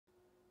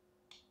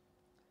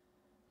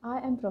I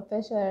am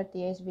Professor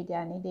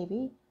Bidyani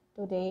Devi.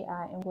 Today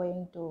I am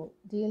going to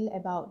deal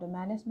about the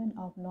management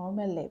of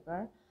normal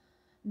labor.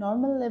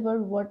 Normal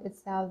labor word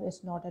itself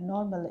is not a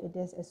normal. It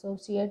is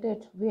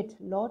associated with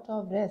lot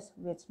of risk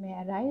which may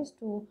arise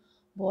to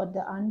both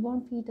the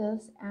unborn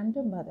fetus and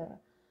the mother.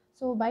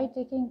 So by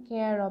taking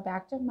care of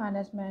active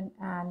management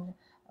and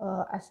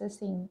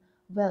assessing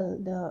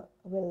both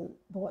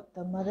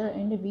the mother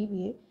and the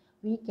baby,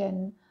 we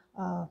can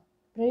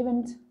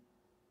prevent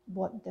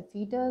both the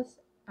fetus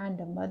and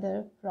the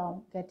mother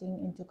from getting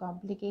into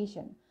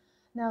complication.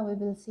 Now we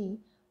will see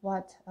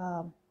what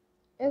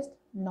is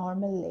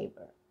normal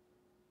labor.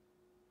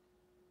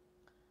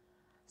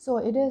 So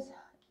it is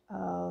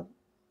a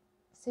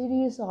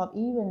series of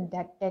events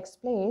that takes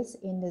place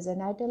in the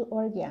genital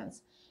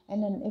organs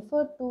in an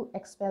effort to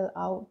expel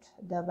out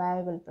the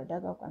viable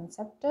product of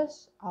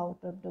conceptus out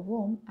of the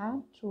womb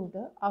and through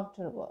the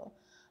outer world.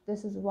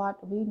 This is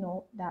what we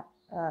know that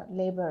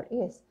labor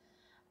is.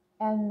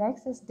 And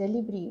next is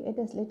delivery. It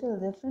is little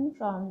different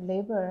from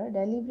labor.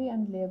 Delivery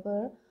and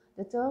labor,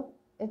 the term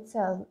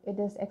itself, it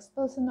is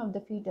expulsion of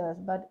the fetus.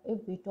 But if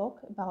we talk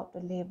about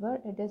the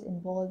labor, it is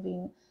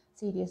involving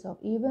series of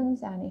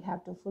events and it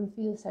have to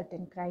fulfill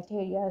certain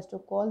criteria to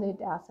call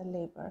it as a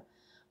labor.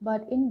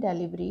 But in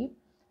delivery,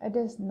 it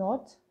is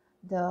not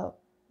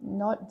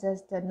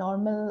just the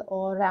normal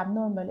or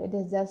abnormal. It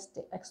is just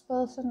the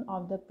expulsion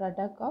of the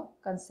product of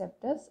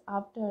conceptus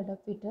after the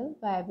fetal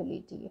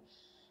viability.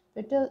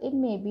 It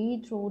may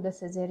be through the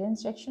cesarean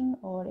section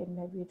or it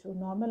may be through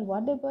normal,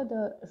 whatever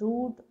the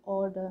route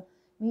or the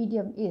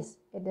medium is.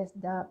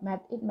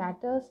 It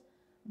matters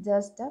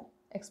just the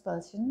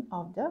expulsion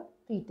of the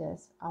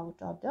fetus out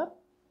of the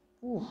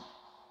womb.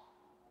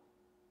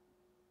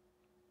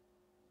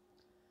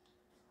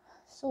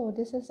 So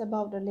this is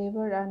about the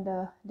labor and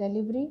the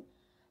delivery.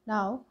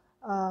 Now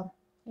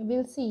we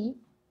will see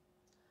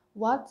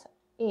what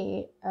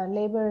a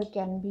labor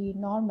can be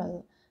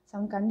normal.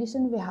 Some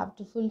condition we have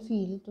to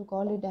fulfill to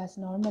call it as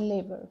normal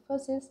labor.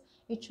 First is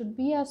it should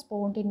be a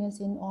spontaneous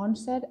in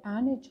onset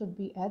and it should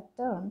be at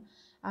term,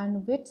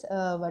 and with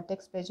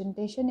vertex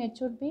presentation it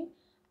should be,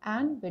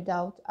 and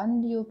without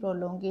undue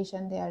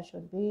prolongation. There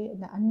should be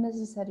an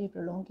unnecessary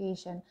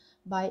prolongation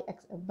by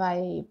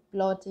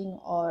plotting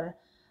or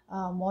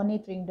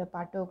monitoring the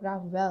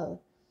partograph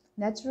well.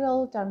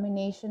 Natural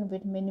termination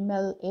with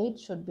minimal aid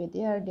should be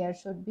there. There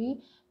should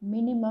be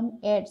minimum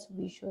aids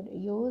we should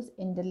use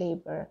in the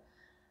labor,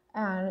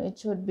 and it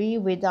should be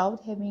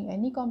without having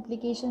any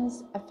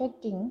complications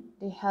affecting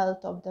the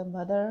health of the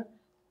mother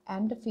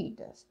and the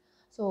fetus.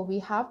 So we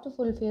have to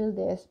fulfill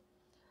this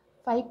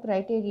 5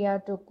 criteria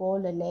to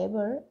call a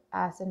labor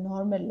as a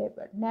normal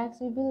labor.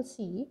 Next we will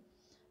see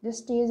the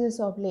stages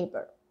of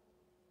labor.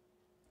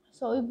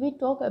 So if we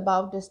talk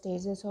about the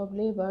stages of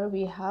labor,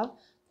 we have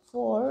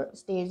 4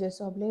 stages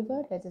of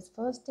labor. That is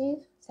first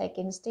stage,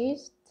 second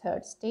stage,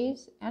 third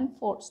stage, and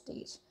fourth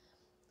stage.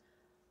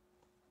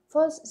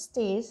 First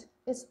stage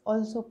is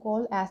also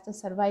called as the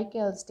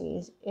cervical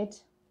stage.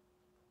 It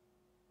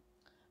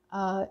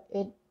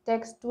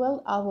takes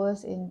 12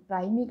 hours in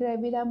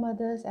primigravida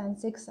mothers and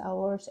 6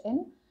 hours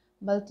in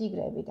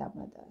multigravida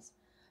mothers.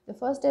 The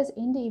first is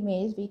in the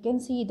image, we can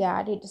see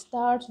that it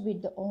starts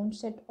with the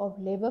onset of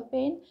labor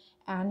pain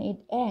and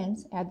it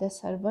ends at the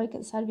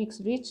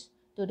cervix reach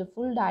to the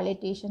full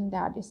dilatation,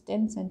 that is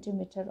 10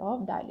 centimeter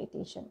of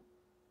dilatation.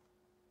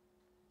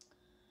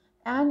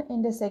 And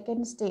in the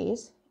second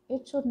stage,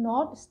 it should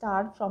not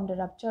start from the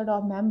rupture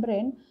of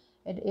membrane.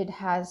 It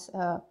has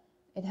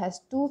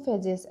 2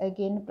 phases,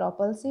 again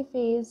propulsive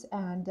phase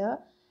and the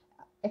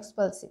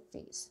expulsive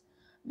phase.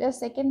 The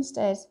second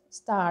stage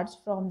starts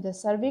from the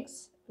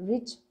cervix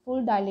reach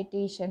full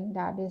dilatation,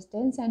 that is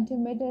 10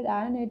 centimeter,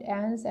 and it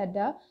ends at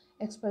the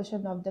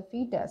expulsion of the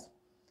fetus.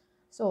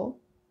 So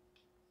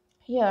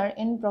here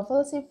in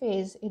propulsive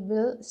phase, it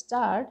will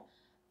start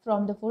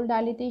from the full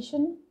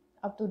dilatation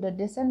up to the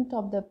descent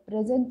of the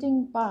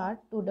presenting part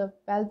to the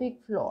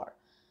pelvic floor.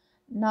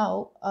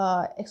 Now,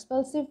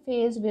 expulsive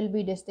phase will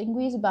be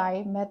distinguished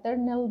by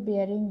maternal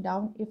bearing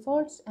down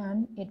efforts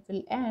and it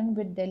will end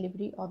with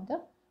delivery of the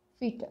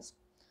fetus.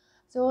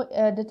 So,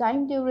 the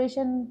time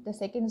duration, the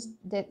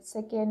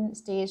second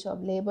stage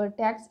of labor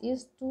takes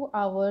is 2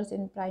 hours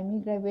in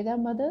primigravida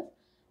mothers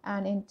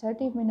and in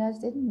 30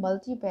 minutes in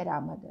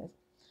multipara mothers.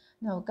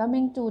 Now,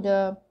 coming to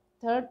the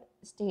third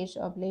stage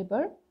of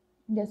labor,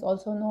 it is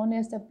also known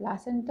as the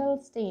placental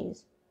stage.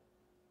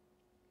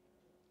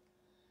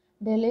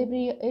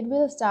 Delivery, it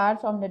will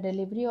start from the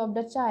delivery of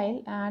the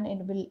child and it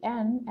will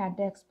end at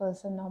the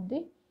expulsion of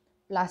the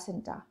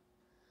placenta.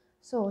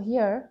 So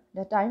here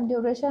the time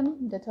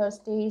duration, the third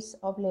stage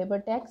of labor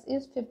takes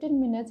is 15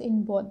 minutes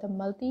in both the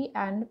multi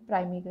and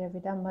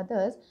primigravida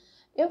mothers.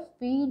 If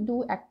we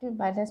do active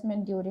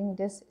management during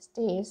this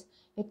stage,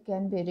 it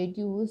can be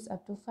reduced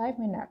up to 5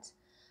 minutes.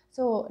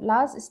 So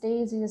last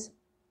stage is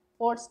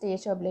fourth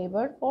stage of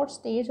labor. Fourth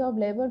stage of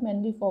labor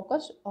mainly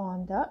focused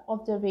on the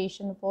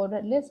observation for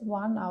at least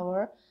 1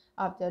 hour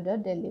after the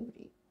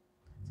delivery.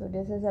 So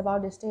this is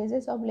about the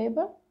stages of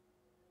labor.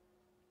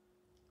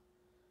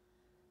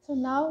 So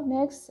now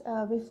next,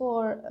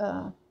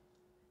 before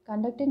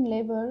conducting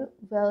labor,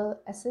 well,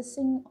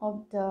 assessing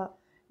of the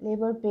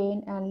labor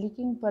pain and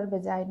leaking per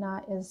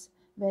vagina is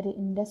very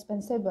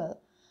indispensable.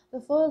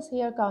 The first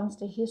here comes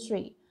the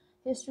history.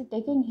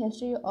 Taking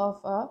history of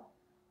a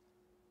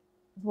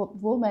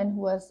woman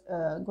who was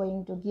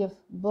going to give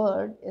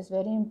birth is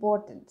very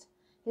important.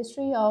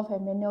 History of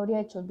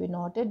amenorrhea should be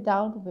noted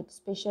down with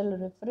special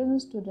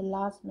reference to the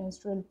last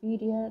menstrual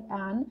period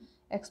and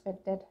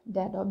expected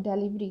date of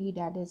delivery,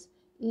 that is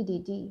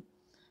EDD.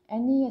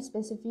 Any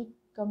specific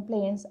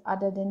complaints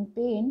other than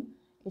pain,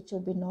 it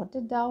should be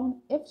noted down.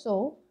 If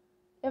so,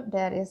 if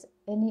there is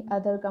any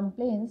other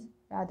complaints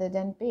rather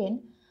than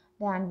pain,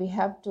 then we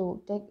have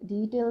to take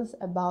details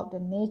about the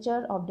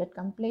nature of that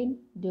complaint,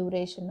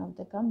 duration of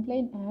the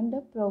complaint, and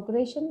the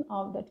progression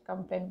of that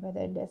complaint, whether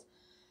it is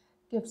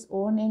keeps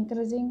on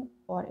increasing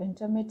or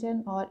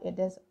intermittent or it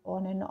is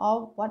on and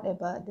off,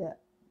 whatever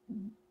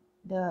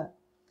the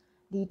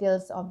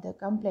details of the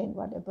complaint,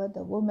 whatever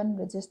the woman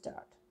registered.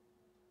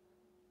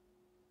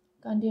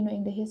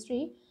 Continuing the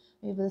history,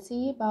 we will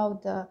see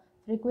about the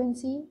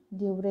frequency,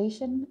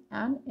 duration,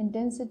 and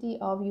intensity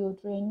of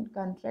uterine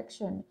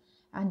contraction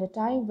and the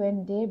time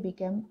when they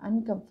become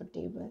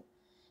uncomfortable.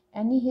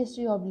 Any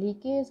history of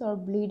leakage or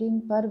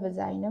bleeding per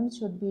vaginum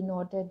should be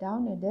noted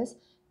down. It is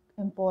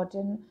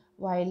important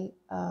while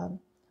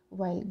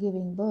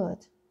giving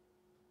birth.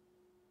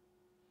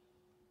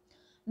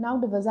 Now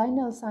the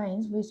vaginal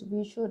signs which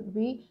we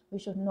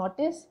should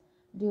notice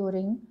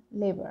during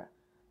labor.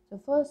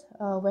 So first,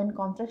 when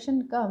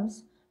contraction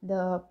comes,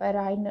 the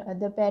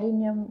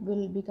perineum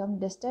will become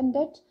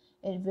distended,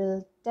 it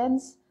will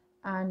tense,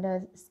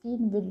 and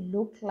skin will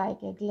look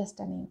like a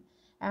glistening,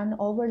 and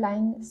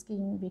overlying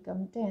skin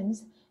become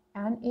tense,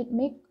 and it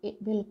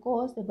will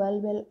cause the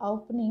vulval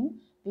opening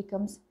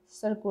becomes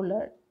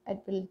circular.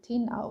 It will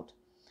thin out.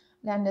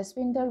 Then the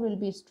sphincter will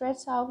be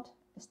stretched out.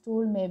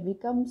 Stool may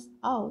becomes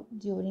out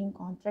during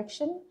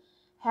contraction.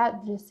 Head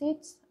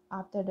recedes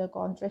after the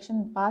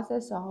contraction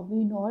passes. So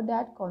we know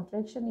that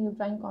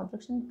uterine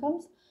contraction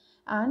comes,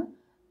 and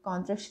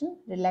contraction,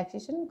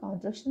 relaxation.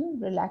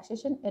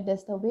 It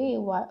is the way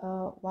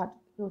what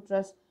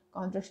uterus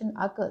contraction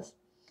occurs.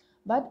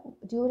 But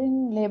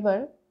during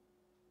labor,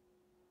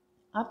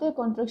 after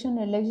contraction,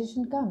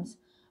 relaxation comes.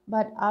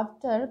 But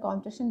after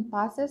contraction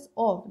passes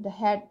off, the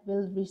head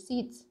will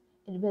recede.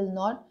 It will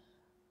not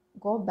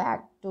go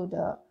back to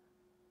the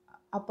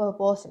upper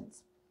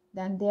portions.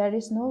 Then there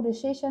is no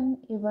recession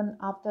even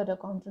after the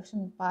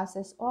contraction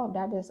passes off.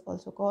 That is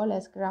also called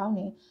as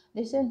crowning.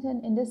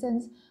 Recession in the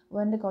sense,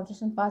 when the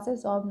contraction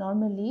passes off,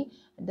 normally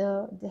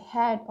the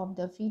head of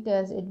the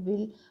fetus it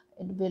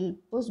will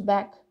push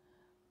back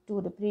to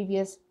the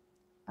previous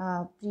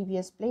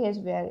place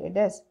where it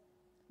is.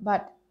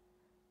 But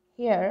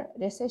here,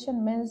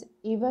 recession means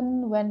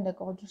even when the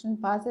contraction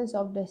passes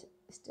off, the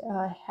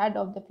head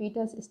of the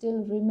fetus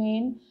still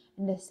remain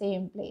in the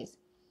same place.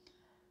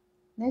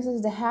 Next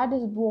is the head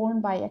is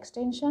born by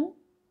extension.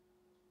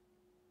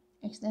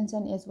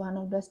 Extension is one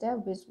of the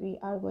steps which we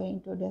are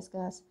going to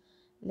discuss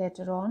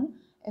later on.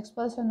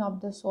 Expulsion of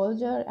the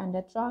soldier and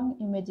the trunk.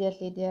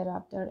 Immediately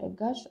thereafter, a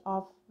gush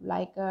of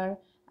liquor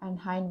and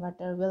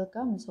hindwater will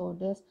come. So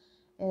this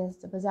is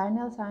the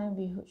vaginal sign.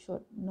 We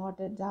should note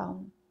it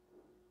down.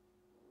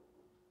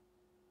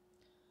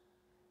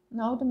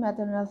 Now the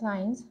maternal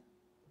signs.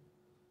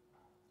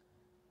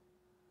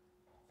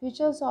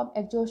 Features of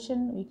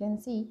exhaustion, we can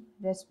see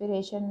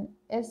respiration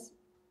is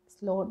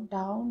slowed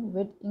down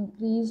with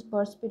increased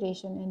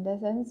perspiration. In the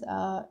sense,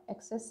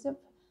 excessive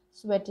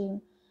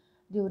sweating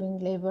during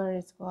labor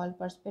is called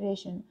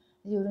perspiration.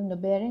 During the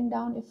bearing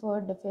down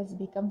effort, the face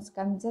becomes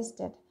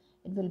congested.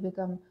 It will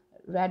become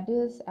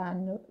reddish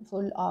and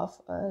full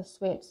of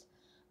sweats.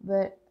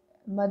 Where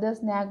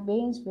mother's neck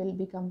veins will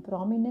become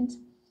prominent.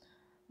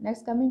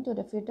 Next, coming to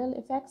the fetal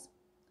effects.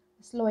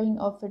 Slowing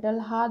of fetal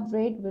heart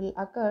rate will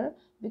occur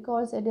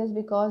because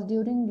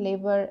during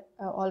labor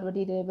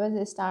already labor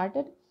is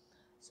started.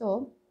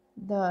 So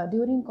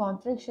during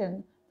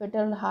contraction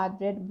fetal heart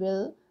rate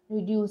will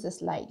reduce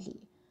slightly.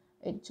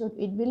 It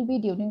will be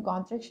during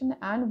contraction,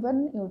 and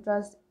when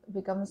uterus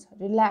becomes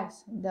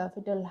relaxed, the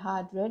fetal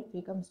heart rate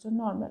becomes to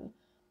normal.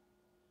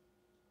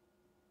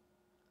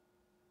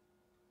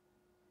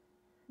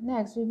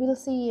 Next, we will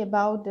see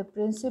about the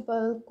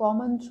principle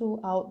common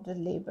throughout the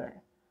labor.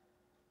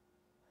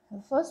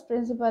 The first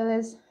principle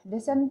is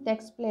descent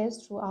takes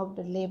place throughout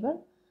the labor.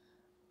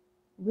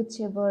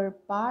 Whichever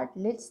part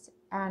leads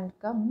and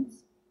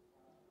comes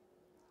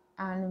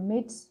and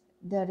meets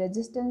the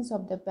resistance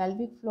of the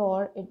pelvic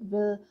floor, it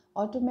will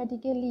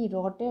automatically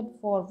rotate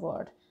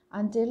forward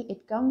until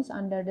it comes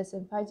under the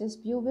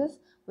symphysis pubis,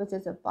 which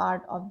is a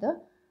part of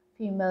the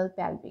female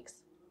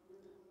pelvis.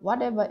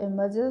 Whatever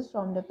emerges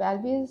from the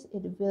pelvis,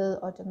 it will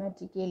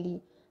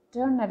automatically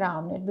turn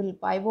around. It will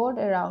pivot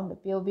around the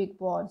pubic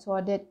bone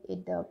so that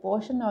the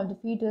portion of the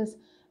fetus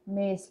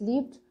may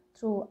slip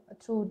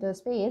through the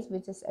space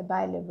which is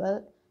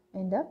available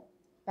in the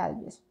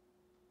pelvis.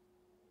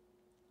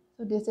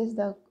 So this is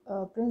the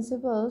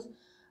principles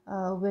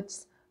which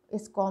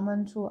is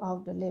common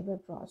throughout the labor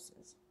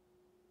process.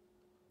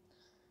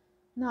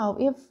 Now,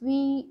 if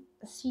we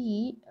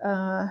see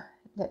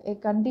a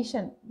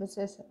condition, which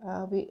is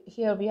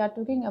here we are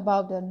talking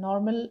about the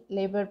normal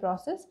labor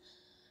process.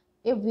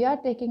 If we are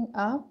taking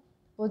a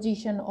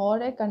position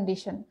or a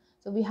condition,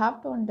 so we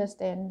have to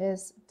understand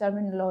this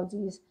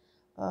terminologies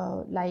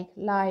like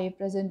lie,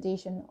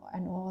 presentation,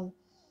 and all.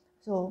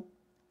 So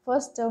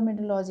first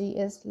terminology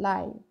is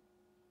lie.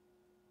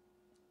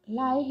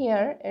 Lie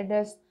here, it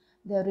is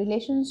the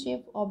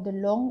relationship of the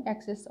long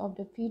axis of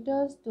the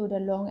fetus to the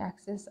long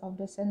axis of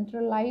the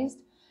centralized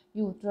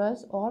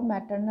uterus or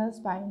maternal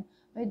spine.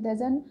 It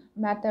doesn't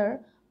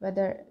matter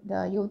whether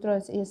the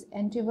uterus is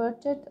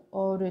anteverted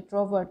or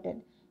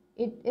retroverted.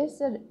 It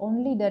is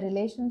only the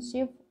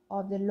relationship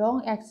of the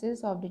long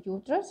axis of the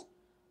uterus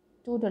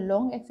to the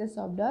long axis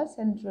of the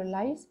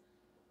centralized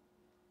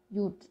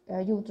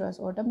uterus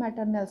or the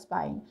maternal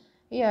spine.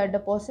 Here, the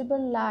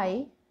possible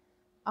lie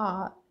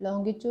are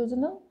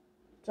longitudinal,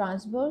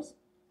 transverse,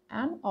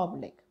 and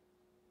oblique.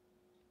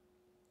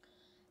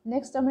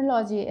 Next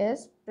terminology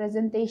is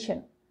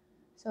presentation.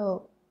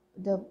 So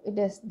it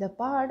is the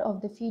part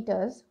of the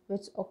fetus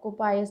which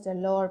occupies the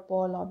lower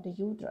pole of the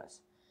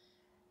uterus.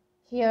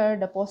 Here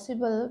the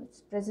possible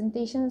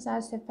presentations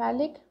are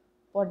cephalic,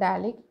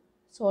 podalic,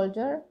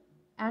 soldier,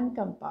 and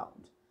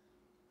compound.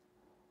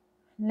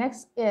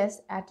 Next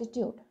is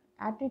attitude.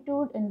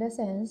 Attitude in the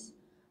sense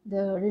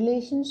the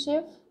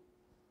relationship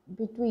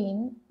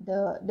between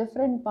the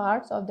different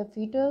parts of the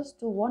fetus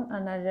to one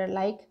another,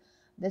 like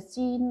the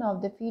chin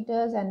of the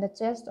fetus and the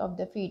chest of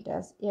the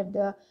fetus. If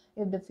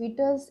the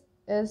fetus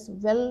is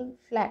well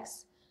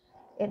flexed,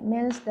 it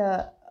means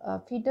the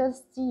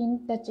fetus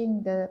chin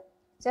touching the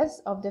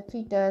chest of the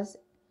fetus.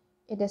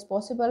 It is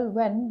possible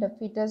when the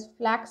fetus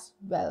flex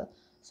well.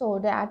 So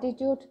the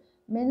attitude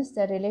means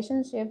the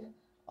relationship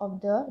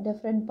of the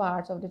different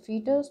parts of the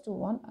fetus to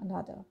one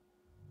another.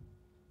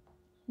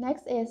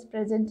 Next is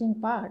presenting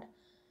part.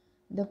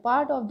 The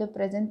part of the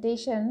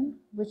presentation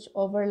which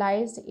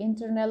overlies the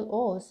internal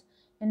os.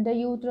 In the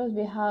uterus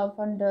we have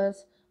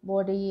fundus,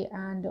 body,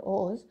 and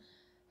os.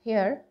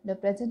 Here the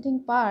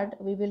presenting part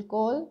we will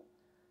call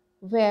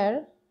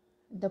where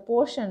the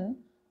portion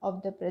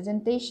of the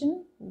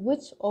presentation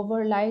which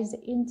overlies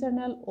the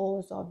internal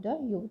os of the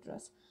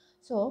uterus.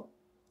 So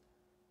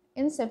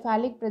in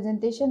cephalic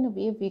presentation,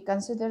 if we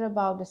consider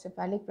about the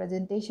cephalic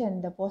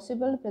presentation, the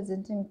possible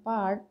presenting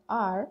part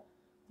are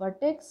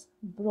vertex,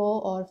 brow,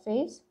 or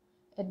face.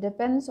 It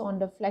depends on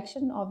the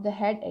flexion of the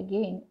head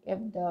again. If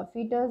the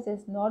fetus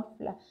is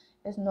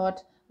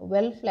not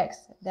well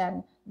flexed,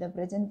 then the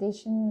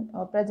presentation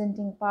or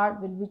presenting part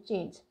will be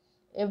changed.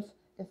 If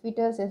the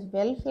fetus is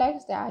well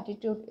flexed, the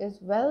attitude is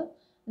well,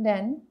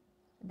 then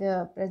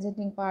the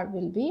presenting part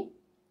will be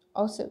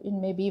also, it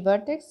may be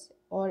vertex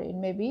or it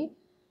may be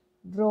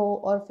brow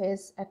or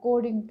face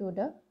according to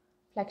the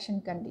flexion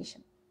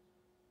condition.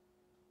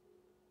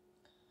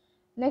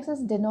 Next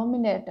is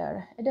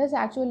denominator. It is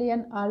actually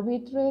an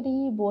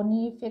arbitrary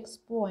bony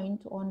fixed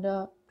point on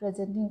the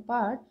presenting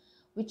part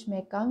which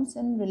may comes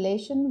in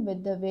relation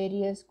with the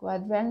various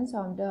quadrants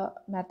of the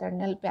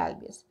maternal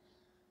pelvis.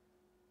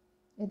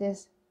 It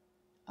is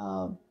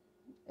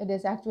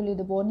actually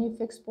the bony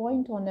fixed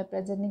point on the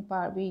presenting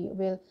part. We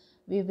will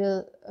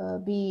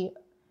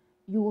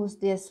use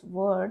this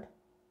word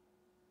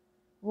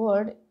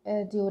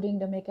during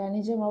the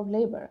mechanism of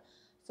labor.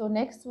 So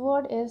next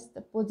word is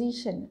the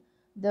position.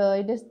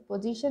 It is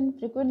position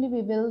frequently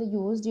we will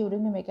use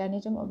during the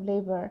mechanism of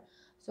labor.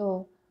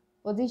 So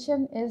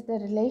position is the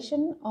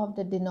relation of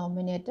the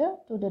denominator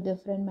to the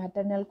different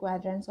maternal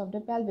quadrants of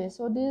the pelvis.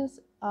 So these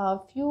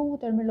are few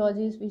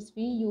terminologies which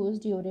we use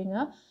during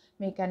a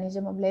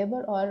mechanism of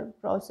labor or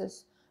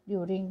process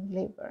during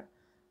labor.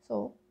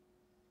 So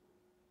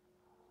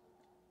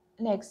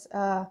next,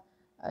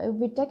 if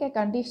we take a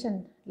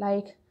condition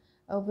like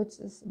which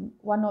is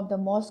one of the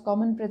most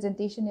common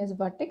presentation is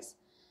vertex,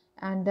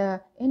 and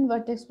in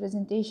vertex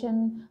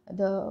presentation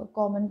the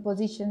common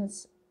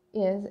positions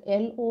is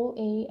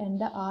LOA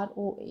and the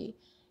ROA.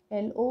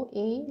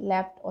 LOA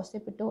left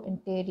occipito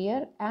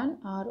anterior and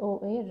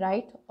ROA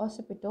right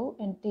occipito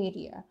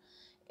anterior.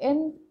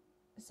 In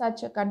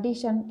such a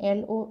condition,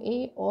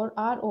 LOA or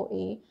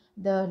ROA,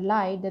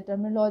 the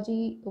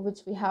terminology which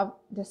we have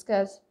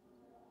discussed,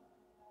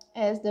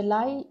 as the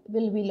lie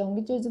will be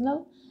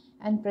longitudinal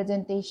and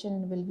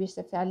presentation will be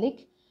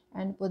cephalic,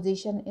 and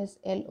position is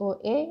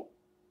LOA,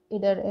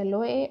 either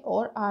LOA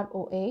or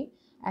ROA.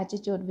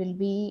 Attitude will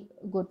be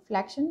good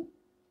flexion.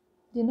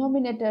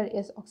 Denominator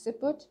is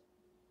occiput.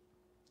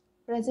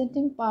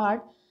 Presenting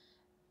part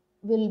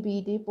will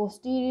be the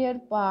posterior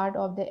part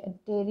of the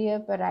anterior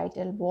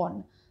parietal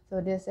bone.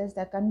 So this is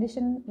the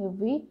condition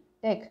we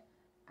take,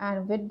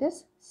 and with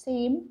this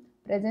same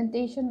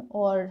presentation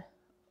or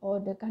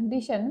the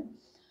condition,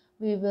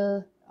 we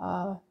will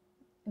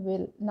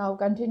now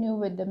continue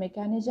with the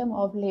mechanism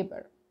of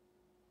labor.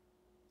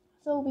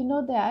 So we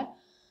know that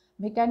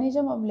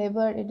mechanism of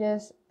labor, it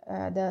is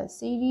the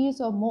series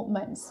of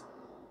movements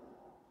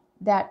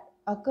that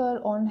occur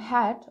on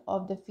head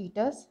of the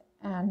fetus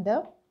and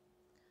the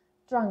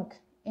trunk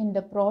in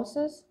the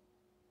process.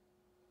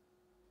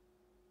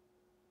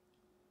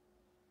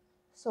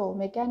 So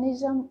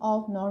mechanism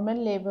of normal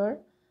labor.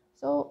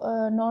 So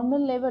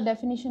normal labor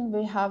definition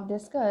we have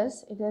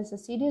discussed. It is a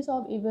series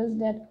of events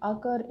that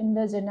occur in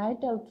the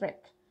genital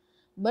tract.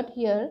 But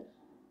here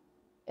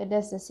it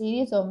is a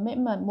series of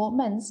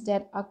movements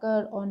that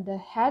occur on the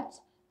head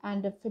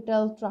and the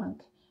fetal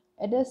trunk.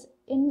 It is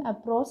in a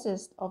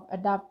process of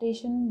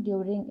adaptation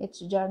during its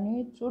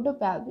journey through the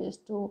pelvis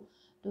to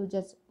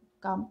just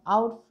come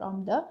out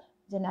from the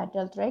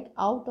genital tract,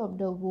 out of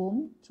the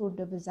womb, through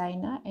the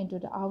vagina into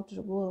the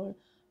outer world.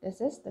 This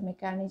is the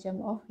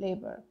mechanism of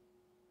labor.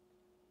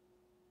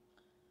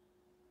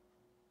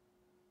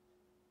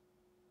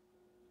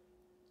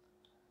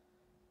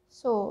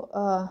 So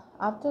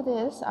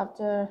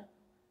after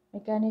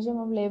mechanism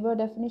of labor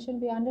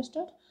definition we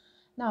understood,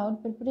 now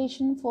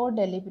preparation for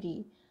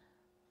delivery.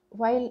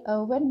 While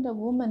when the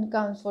woman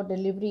comes for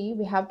delivery,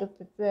 we have to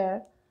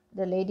prepare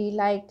the lady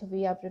like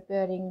we are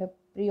preparing the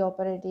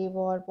pre-operative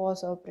or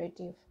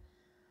post-operative.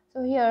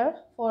 So here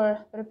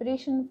for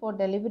preparation for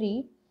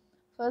delivery,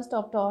 first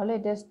of all,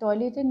 it is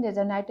toileting the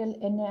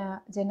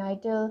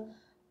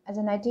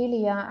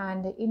genitalia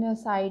and the inner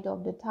side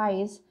of the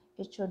thighs.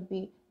 It should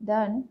be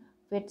done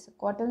with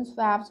cotton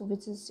swabs,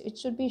 it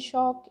should be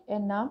soaked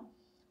in a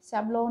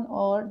Sablon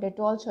or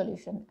Dettol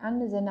solution.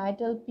 And the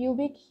genital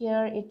pubic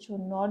hair, it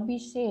should not be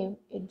shaved.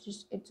 It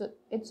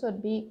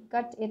should be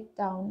cut it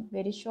down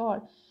very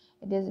short.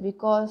 It is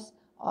because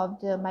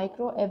of the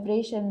micro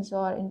abrasions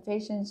or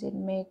infections it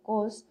may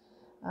cause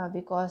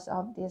because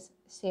of this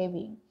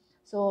shaving.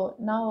 So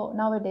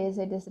nowadays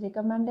it is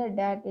recommended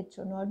that it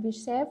should not be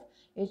shaved.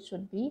 It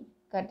should be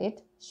cut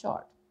it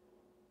short.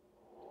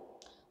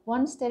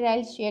 One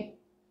sterile sheet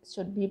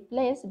should be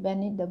placed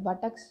beneath the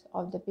buttocks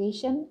of the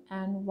patient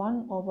and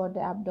one over the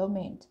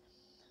abdomen.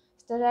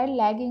 Sterile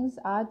leggings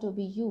are to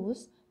be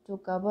used to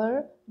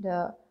cover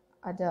the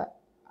other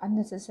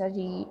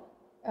unnecessary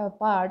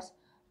parts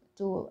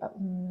to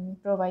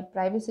provide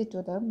privacy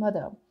to the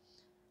mother.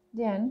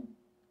 Then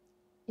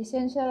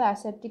essential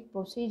aseptic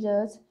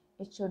procedures,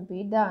 it should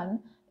be done.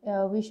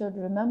 We should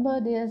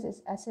remember this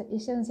is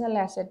essential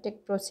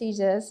aseptic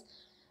procedures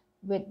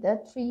with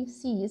the 3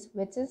 C's,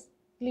 which is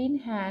clean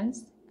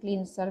hands,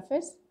 clean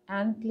surface,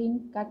 and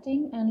clean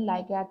cutting and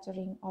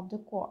ligaturing of the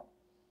cord.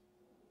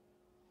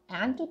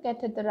 And to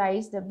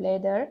catheterize the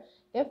bladder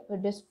if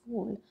it is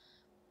full.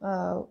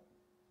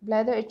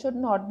 Bladder, it should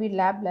not be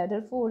lap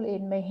bladder full.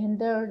 It may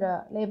hinder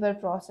the labor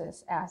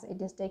process as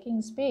it is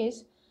taking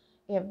space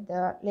if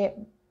the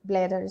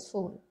bladder is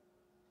full.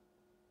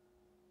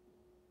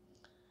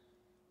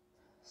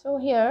 So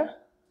here,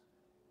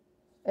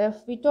 if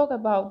we talk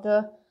about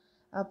the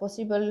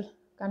possible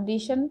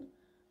condition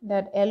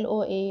that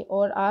LOA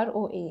or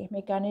ROA,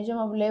 mechanism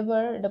of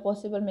labor, the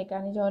possible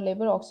mechanism of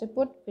labor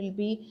occiput will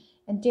be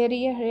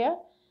anterior here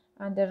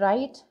and the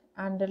right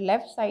and the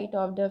left side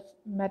of the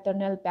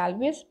maternal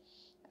pelvis,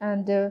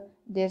 and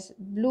this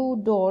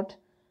blue dot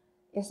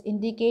is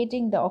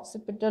indicating the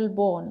occipital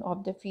bone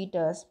of the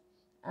fetus,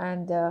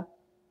 and the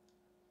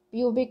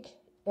pubic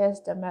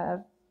is the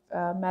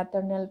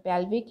maternal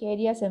pelvic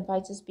area,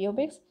 symphysis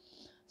pubis.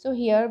 So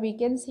here we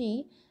can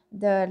see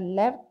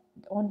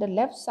on the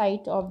left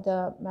side of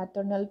the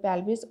maternal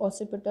pelvis,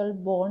 occipital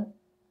bone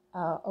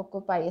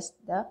occupies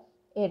the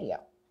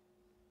area.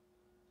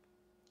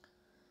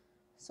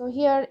 So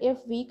here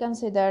if we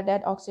consider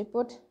that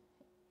occiput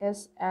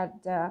is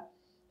at the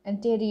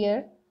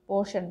anterior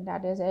portion,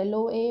 that is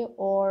LOA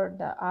or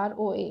the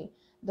ROA,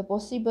 the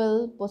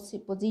possible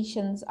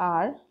positions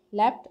are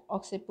left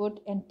occiput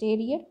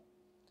anterior,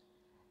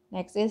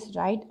 next is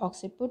right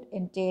occiput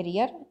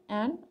anterior,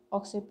 and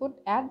occiput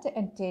at the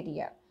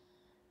anterior.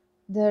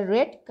 The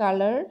red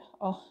color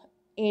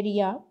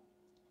area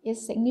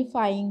is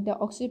signifying the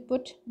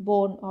occiput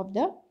bone of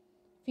the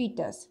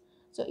fetus.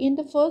 So in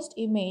the first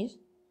image,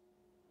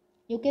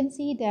 you can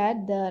see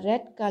that the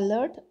red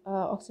colored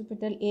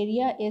occipital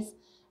area is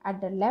at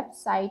the left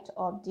side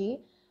of the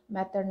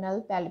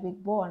maternal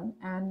pelvic bone,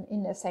 and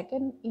in the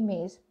second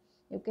image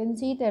you can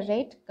see the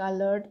red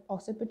colored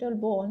occipital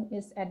bone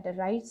is at the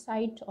right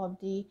side of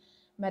the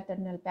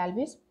maternal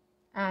pelvis,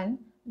 and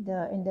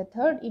in the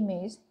third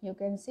image you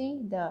can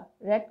see the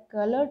red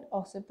colored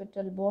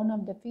occipital bone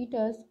of the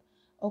fetus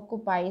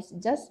occupies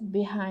just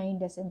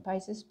behind the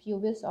symphysis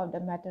pubis of the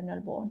maternal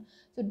bone.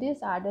 So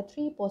these are the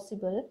 3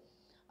 possible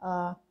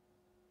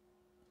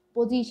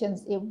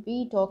positions if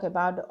we talk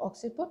about the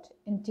occiput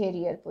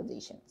anterior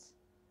positions.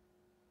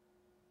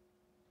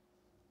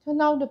 So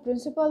now the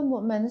principal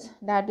movements,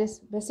 that is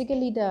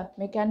basically the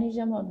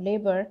mechanism of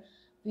labor,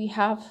 we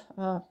have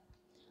a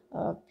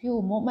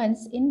few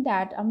movements in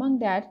that. Among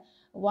that,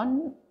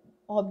 one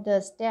of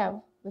the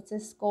step which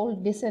is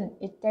called descent,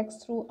 it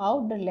takes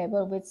throughout the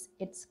labor, which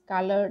it's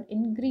colored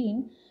in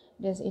green.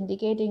 It is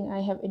indicating, I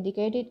have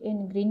indicated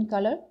in green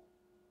color.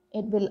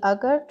 It will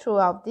occur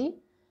throughout the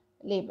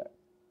labor.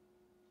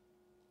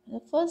 The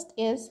first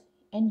is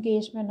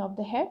engagement of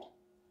the head.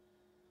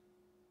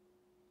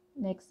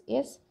 Next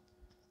is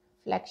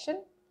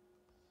flexion.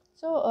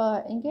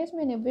 So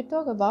engagement, if we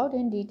talk about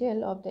in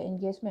detail of the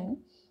engagement,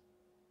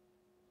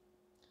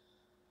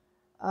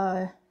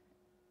 uh,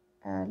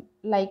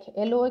 like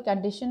LOA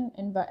condition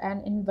and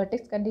in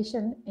vertex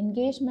condition,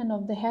 engagement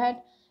of the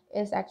head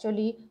is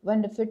actually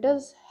when the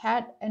fetus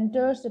head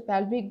enters the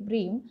pelvic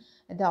beam,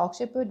 the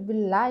occiput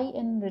will lie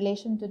in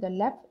relation to the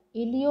left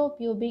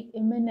iliopubic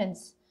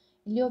eminence.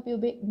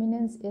 Iliopubic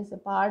eminence is a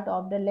part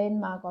of the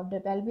landmark of the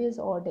pelvis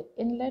or the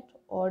inlet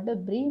or the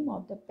brim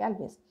of the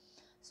pelvis.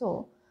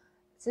 So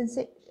since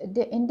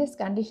in this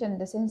condition,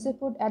 the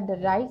sinciput at the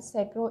right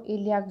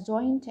sacroiliac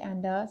joint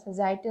and the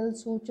sagittal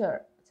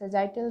suture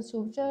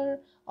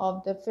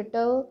of the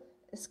fetal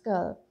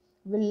skull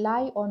will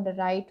lie on the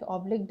right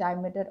oblique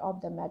diameter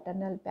of the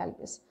maternal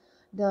pelvis.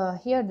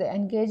 Here the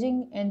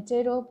engaging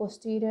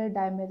antero-posterior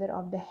diameter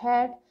of the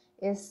head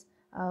is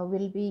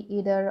will be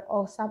either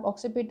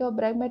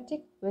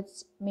suboccipitobregmatic,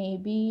 which may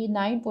be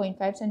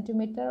 9.5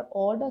 centimeter,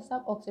 or the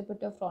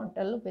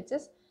suboccipitofrontal, which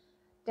is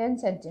 10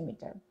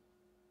 centimeter.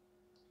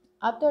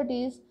 After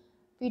this,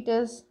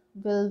 fetus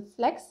will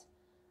flex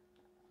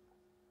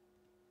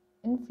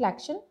in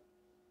flexion.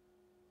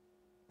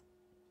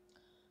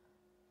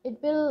 It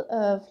will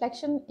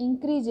flexion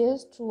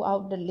increases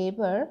throughout the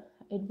labor.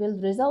 It will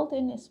result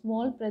in a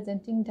small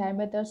presenting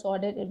diameter so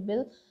that it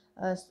will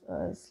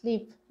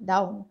slip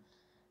down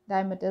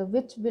diameter,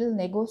 which will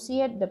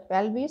negotiate the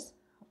pelvis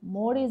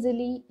more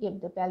easily if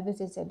the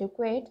pelvis is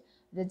adequate.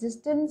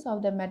 Resistance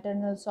of the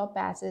maternal saw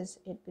passes.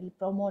 It will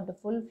promote the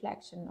full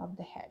flexion of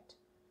the head.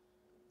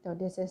 So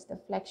this is the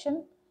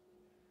flexion.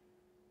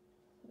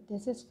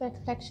 This is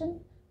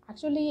flexion.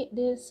 Actually,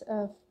 this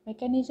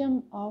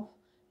mechanism of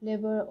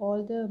labor,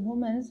 all the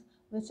movements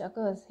which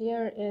occurs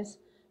here is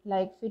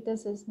like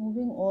fetus is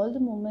moving all the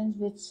movements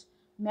which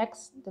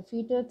makes the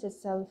fetus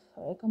itself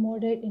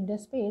accommodate in the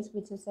space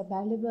which is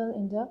available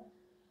in the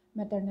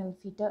maternal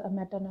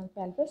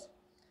pelvis.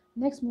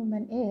 Next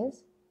movement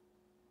is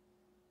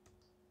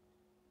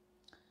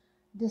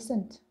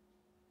descent.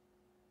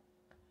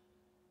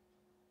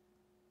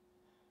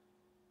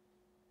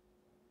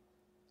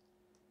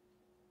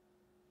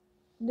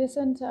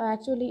 Descent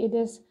actually it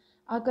is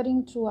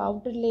occurring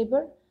throughout the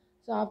labor.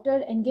 So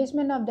after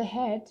engagement of the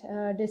head,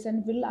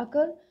 descent will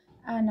occur,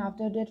 and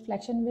after that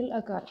flexion will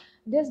occur.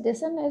 This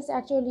descent is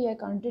actually a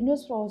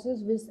continuous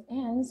process which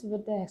ends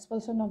with the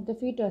expulsion of the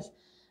fetus.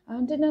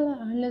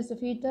 Unless the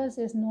fetus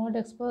is not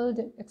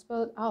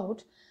expelled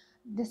out,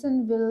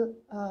 descent will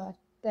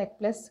take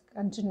place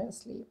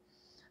continuously.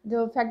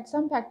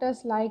 Some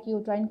factors like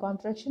uterine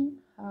contraction,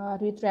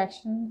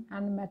 retraction,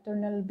 and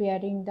maternal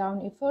bearing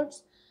down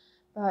efforts,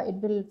 it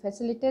will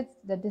facilitate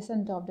the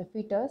descent of the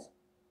fetus.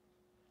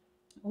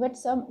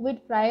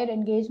 With prior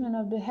engagement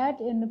of the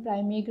head in the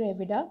primary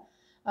gravida,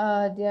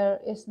 there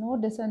is no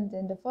descent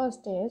in the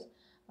first stage,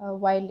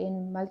 while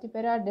in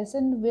multipara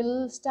descent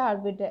will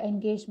start with the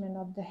engagement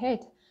of the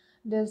head.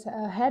 This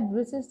head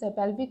reaches the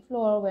pelvic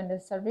floor when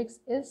the cervix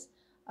is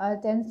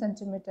 10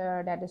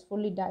 centimeter, that is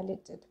fully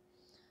dilated.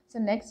 So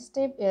next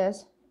step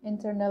is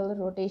internal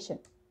rotation.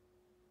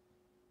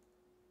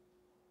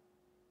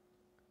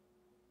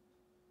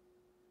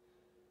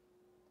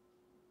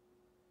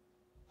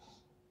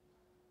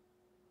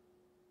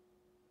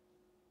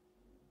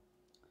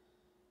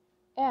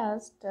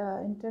 As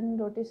the internal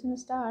rotation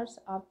starts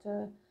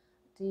after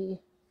the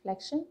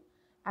flexion,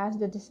 as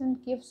the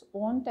descent keeps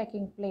on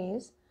taking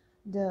place,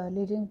 the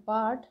leading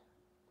part,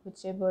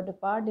 whichever the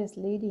part is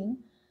leading,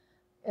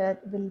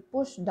 it will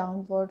push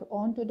downward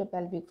onto the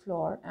pelvic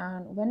floor,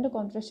 and when the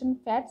contraction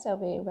fades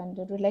away, when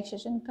the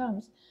relaxation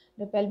comes,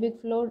 the pelvic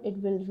floor it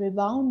will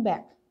rebound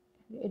back.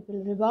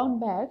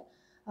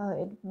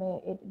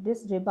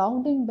 This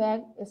rebounding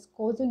back is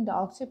causing the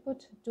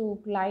occiput to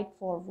glide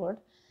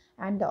forward,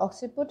 and the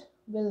occiput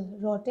will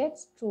rotate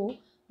through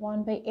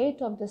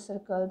 1/8 of the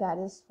circle, that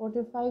is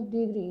 45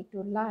 degree,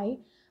 to lie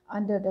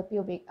under the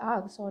pubic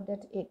arch so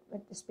that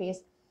the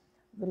space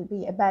will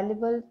be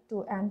available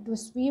to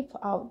sweep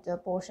out the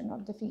portion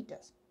of the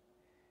fetus.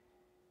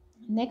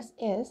 Next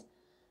is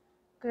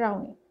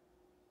crowning.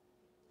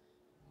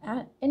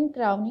 And in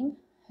crowning,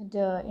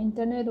 the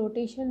internal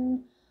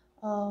rotation,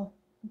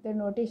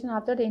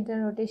 after the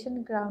internal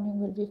rotation, crowning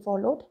will be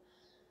followed.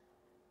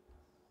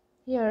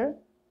 Here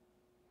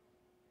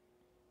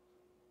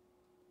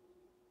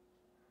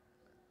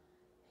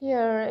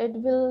it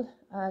will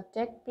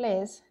take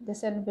place,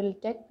 descent will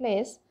take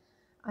place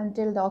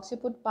until the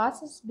occiput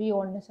passes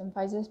beyond the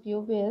symphysis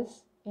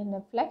pubis in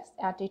a flexed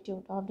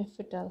attitude of the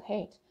fetal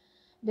head.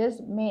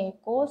 This may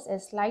cause a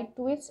slight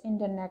twist in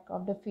the neck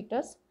of the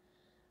fetus,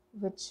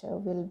 which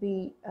will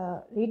be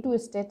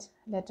retwisted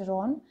later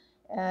on,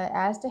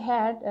 as the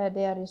head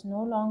there is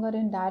no longer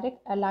in direct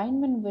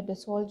alignment with the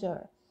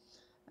soldier,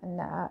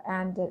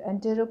 and the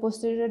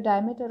antero-posterior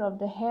diameter of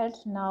the head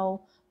now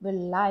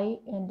will lie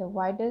in the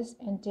widest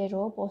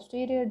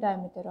antero-posterior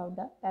diameter of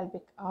the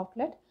pelvic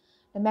outlet.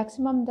 The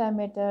maximum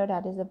diameter,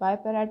 that is the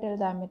biparietal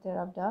diameter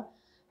of the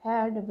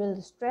head,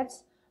 will stretch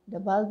the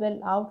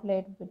bulbal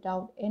outlet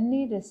without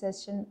any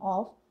recession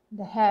of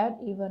the head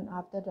even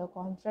after the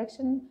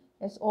contraction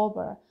is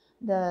over.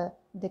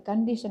 the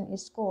condition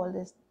is called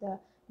this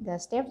the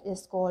step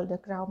is called the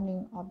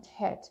crowning of the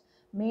head.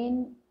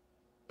 Main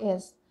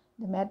is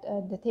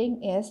the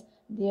thing is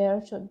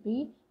there should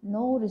be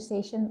no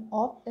recession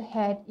of the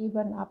head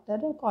even after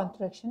the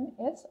contraction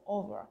is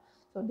over.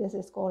 So this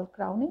is called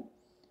crowning.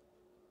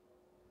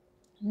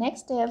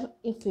 Next step,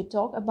 if we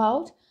talk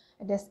about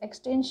this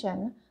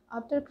extension,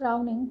 after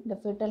crowning, the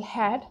fetal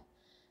head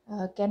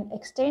can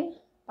extend,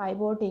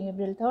 pivoting. It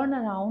will turn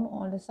around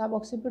on the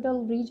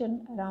suboccipital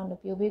region around the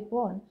pubic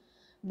bone.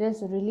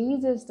 This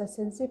releases the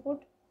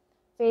sinciput,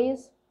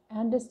 face,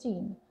 and the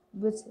stene,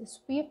 which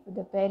sweep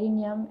the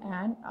perineum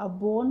and are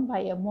borne by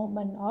a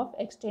movement of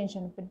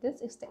extension. With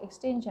this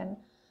extension,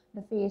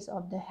 the face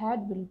of the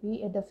head will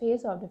be, the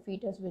face of the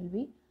fetus will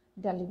be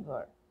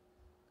delivered.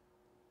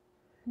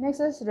 Next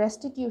is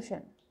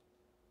restitution.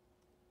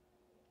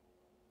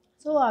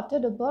 So after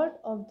the birth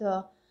of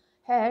the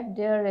head,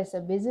 there is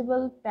a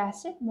visible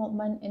passive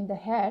movement in the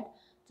head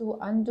to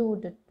undo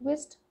the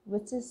twist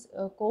which is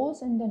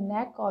caused in the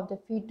neck of the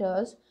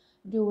fetus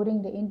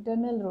during the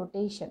internal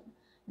rotation.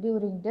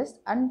 During this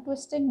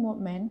untwisting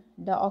movement,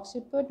 the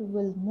occiput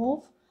will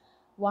move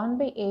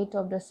 1/8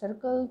 of the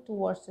circle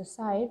towards the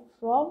side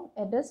from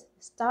it is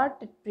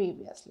started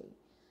previously.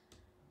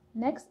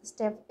 Next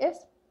step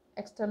is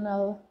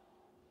external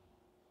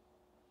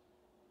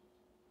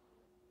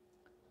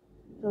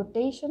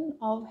rotation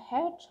of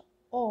head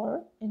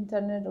or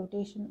internal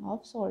rotation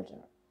of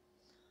soldier.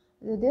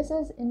 This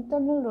is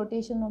internal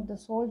rotation of the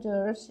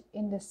soldiers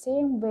in the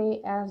same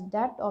way as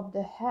that of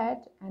the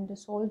head, and the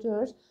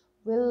soldiers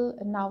will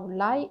now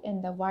lie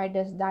in the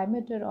widest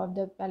diameter of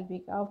the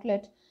pelvic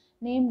outlet,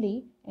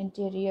 namely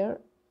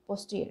anterior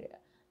posterior.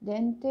 The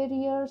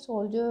anterior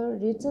soldier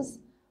reaches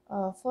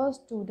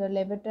first to the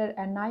levator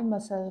ani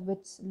muscle,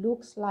 which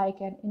looks like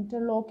an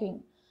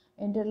interlocking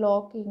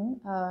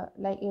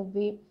like if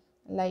we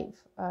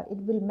it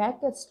will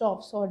make a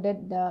stop so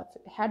that the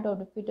head of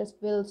the fetus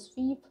will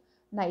sweep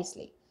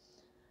nicely.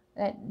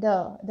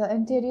 The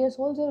anterior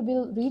soldier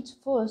will reach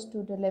first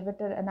to the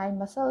levator ani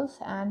muscles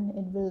and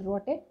it will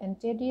rotate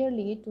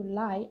anteriorly to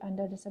lie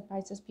under the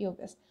symphysis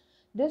pubis.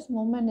 This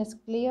movement is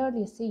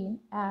clearly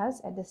seen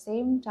as at the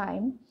same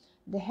time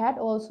the head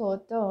also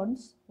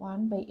turns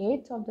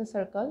 1/8 of the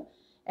circle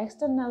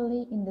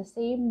externally in the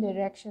same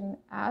direction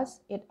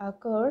as it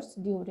occurs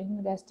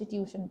during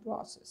restitution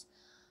process.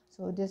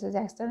 So this is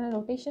external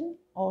rotation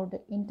or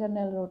the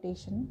internal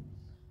rotation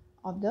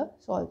of the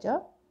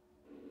soldier.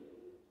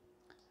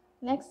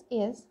 Next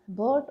is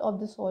birth of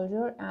the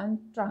soldier and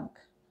trunk.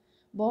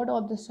 Birth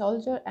of the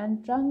soldier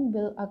and trunk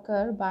will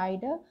occur by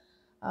the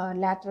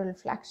lateral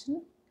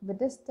flexion. With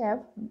this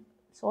step,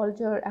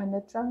 soldier and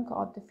the trunk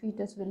of the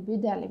fetus will be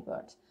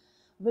delivered.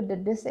 With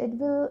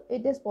the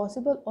it is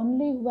possible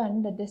only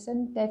when the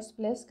descent takes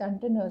place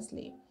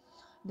continuously.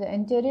 The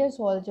anterior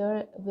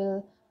soldier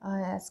will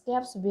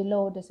escapes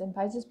below the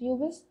symphysis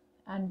pubis,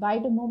 and by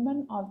the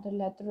movement of the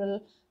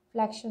lateral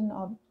flexion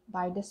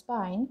by the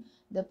spine,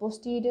 the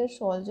posterior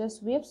soldier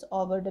sweeps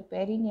over the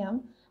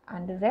perineum,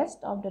 and the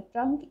rest of the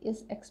trunk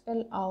is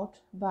expelled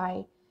out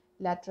by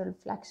lateral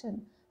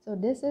flexion. So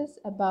this is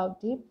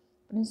about the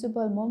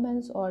principal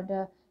movements or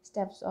the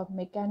steps of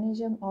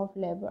mechanism of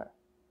labor.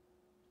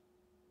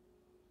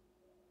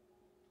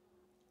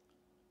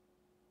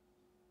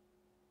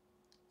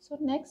 So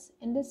next,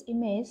 in this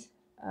image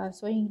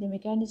showing the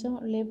mechanism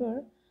of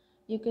labor,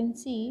 you can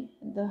see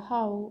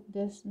how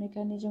this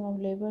mechanism of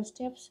labor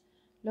steps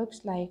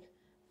looks like.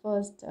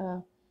 First,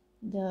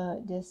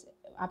 this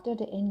after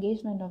the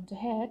engagement of the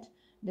head,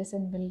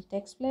 descent will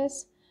takes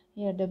place.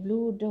 Here, the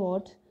blue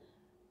dot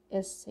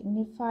is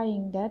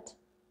signifying that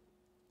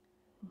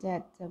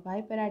the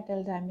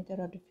biparietal diameter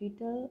of the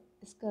fetal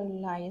skull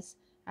lies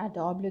at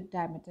the oblique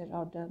diameter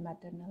of the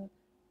maternal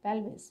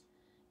pelvis.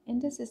 In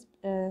this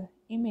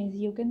image,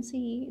 you can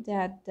see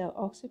that the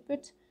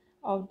occiput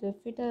of the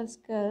fetal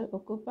skull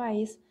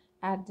occupies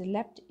at the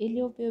left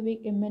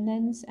iliopubic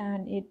eminence,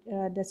 and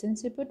the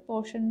sinciput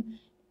portion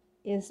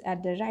is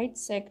at the right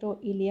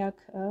sacroiliac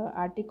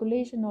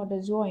articulation or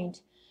the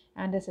joint,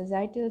 and the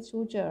sagittal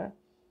suture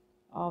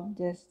of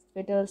this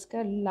fetal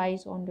skull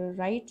lies on the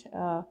right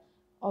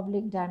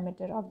oblique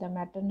diameter of the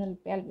maternal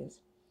pelvis.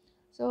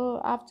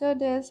 So after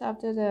this,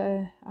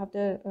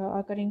 after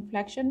occurring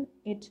flexion,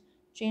 it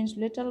changed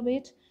little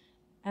bit,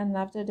 and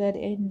after that,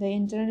 in the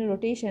internal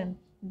rotation,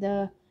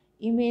 the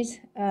image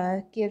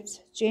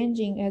keeps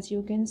changing. As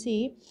you can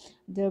see,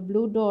 the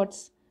blue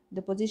dots,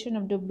 the position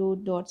of the blue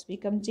dots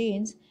become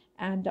changed,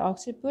 and the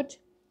occiput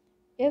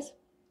is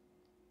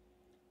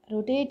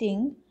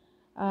rotating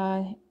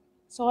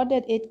so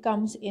that it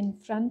comes in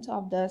front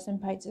of the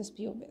symphysis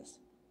pubis.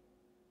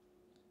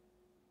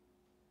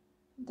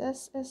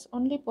 This is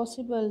only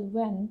possible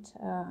when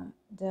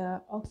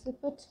the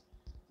occiput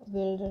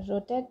will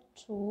rotate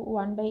to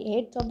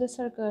 1/8 of the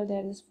circle,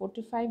 that is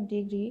 45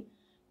 degrees,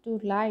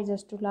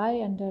 just to lie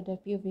under the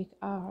pubic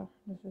R.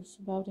 This is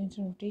about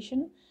internal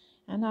rotation.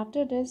 And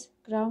after this,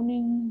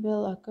 crowning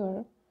will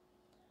occur.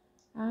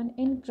 And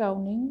in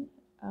crowning,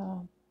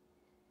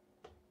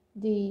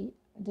 the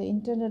the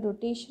internal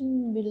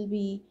rotation will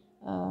be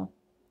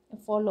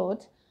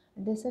followed.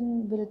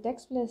 Descent will take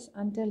place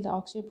until the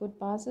occiput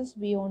passes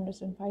beyond the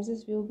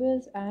symphysis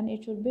pubis, and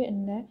it should be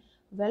in a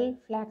well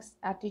flexed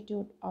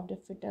attitude of the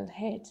fetal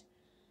head.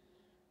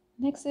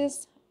 Next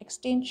is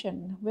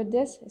extension. With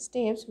this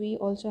steps we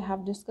also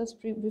have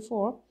discussed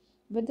before.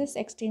 With this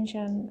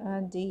extension,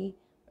 the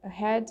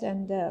head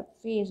and the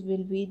face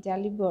will be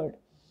delivered,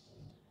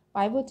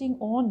 pivoting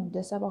on the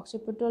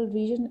suboccipital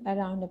region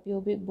around the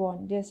pubic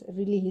bone. This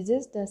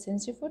releases the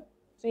sensifoot,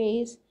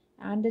 face,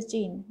 and the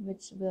chin,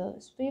 which will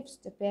sweeps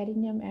the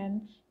perineum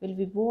and will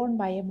be borne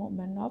by a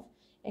movement of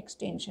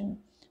extension.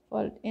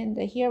 For in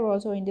the here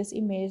also in this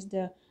image,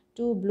 the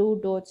two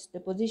blue dots, the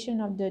position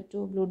of the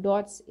two blue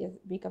dots is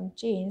become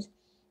changed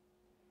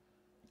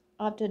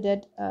after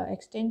that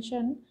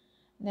extension.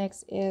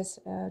 Next is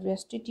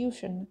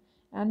restitution,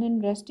 and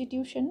in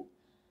restitution,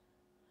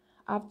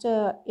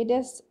 after it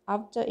is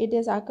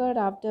occurred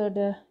after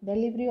the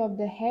delivery of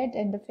the head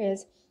and the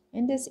face.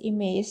 In this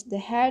image, the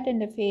head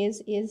and the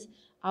face is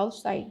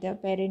outside the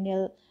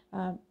perineal,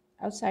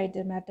 outside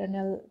the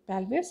maternal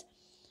pelvis,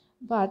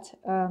 but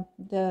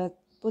the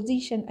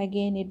position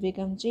again it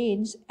becomes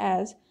changed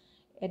as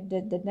at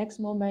the next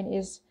moment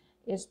is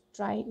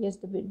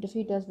the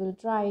fetus will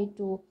try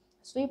to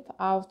sweep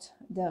out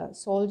the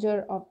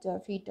soldier of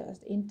the fetus,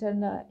 the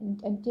internal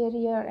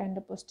anterior and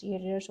the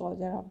posterior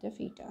soldier of the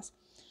fetus.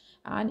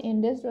 And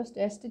in this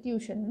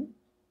restitution,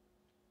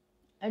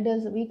 it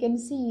is we can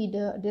see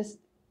this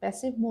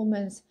passive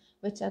movements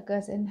which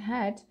occurs in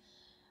head.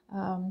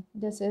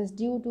 This is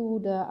due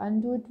to the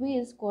undue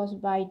twist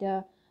caused by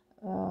the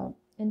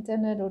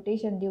internal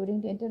rotation.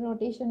 During the internal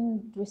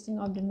rotation, twisting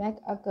of the neck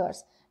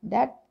occurs.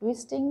 That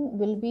twisting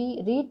will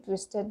be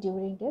retwisted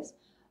during this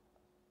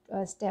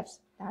steps,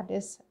 that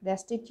is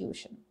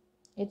restitution.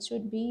 It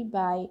should be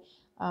by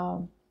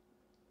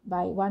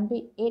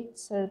 1/8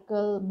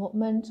 circle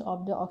movement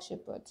of the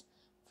occiput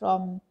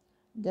from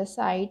the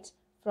site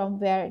from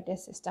where it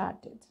is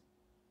started.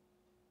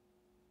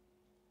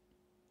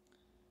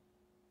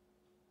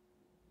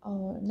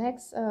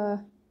 Next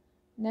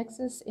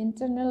is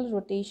internal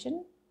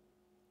rotation.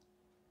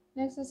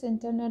 Next is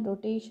internal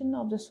rotation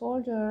of the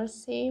shoulder.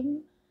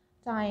 Same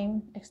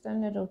time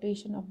external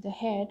rotation of the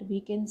head.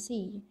 We can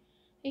see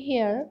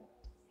here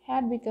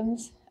head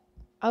becomes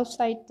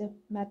outside the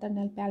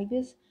maternal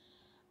pelvis.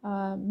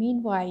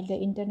 Meanwhile,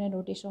 the internal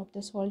rotation of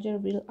the shoulder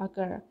will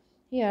occur.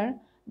 Here,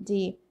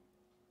 the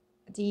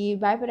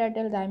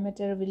biparietal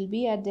diameter will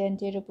be at the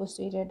anterior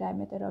posterior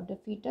diameter of the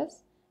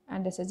fetus,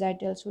 and the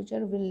sagittal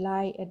suture will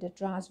lie at the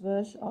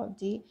transverse of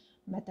the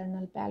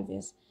maternal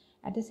pelvis.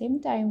 At the same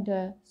time,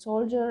 the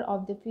shoulder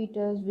of the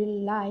fetus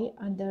will lie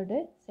under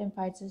the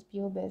symphysis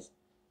pubis.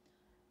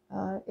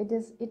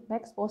 It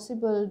makes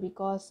possible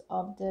because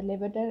of the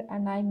levator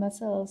ani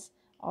muscles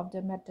of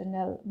the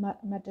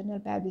maternal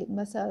pelvic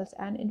muscles,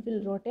 and it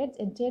will rotate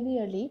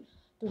anteriorly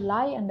to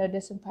lie under the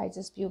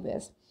symphysis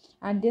pubis.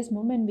 And this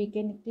movement we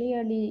can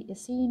clearly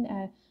seen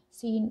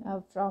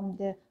from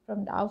the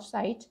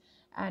outside.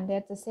 And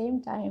at the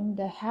same time,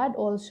 the head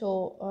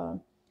also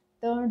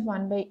turns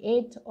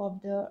 1/8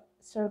 of the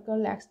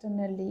circle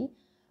externally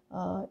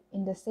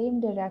in the same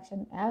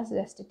direction as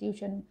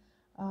restitution.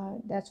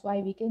 That's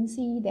why we can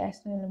see the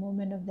external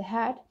movement of the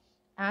head,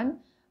 and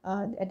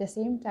at the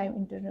same time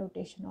internal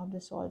rotation of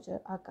the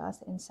shoulder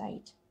occurs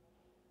inside.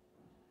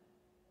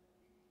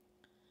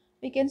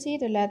 We can see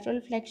the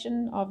lateral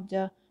flexion of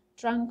the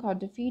trunk of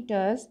the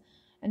fetus,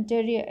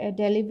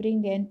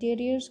 delivering the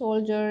anterior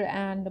shoulder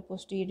and the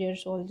posterior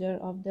shoulder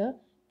of the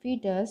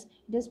fetus.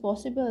 It is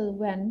possible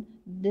when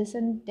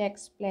descent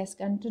takes place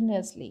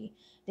continuously.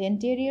 The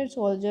anterior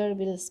shoulder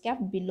will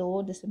skip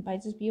below the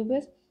symphysis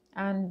pubis,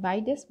 and by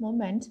this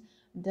moment,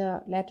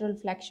 the lateral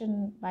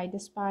flexion by the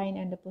spine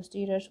and the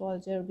posterior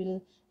shoulder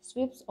will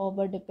sweeps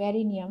over the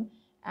perineum,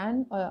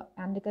 and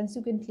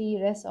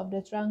consequently rest of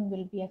the trunk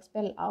will be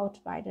expelled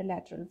out by the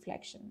lateral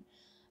flexion.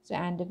 So,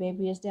 and the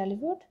baby is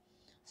delivered.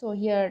 So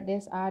here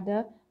these are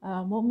the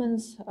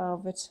movements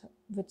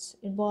which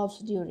involves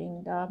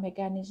during the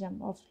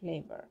mechanism of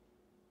labor.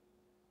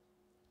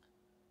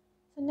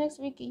 So next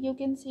week you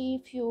can see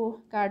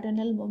few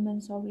cardinal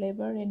movements of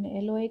labor in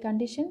LOA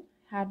condition.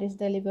 Head is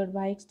delivered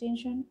by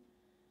extension,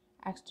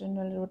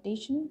 external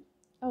rotation.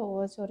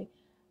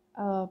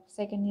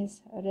 Second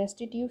is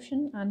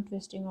restitution and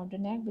twisting of the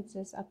neck, which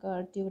has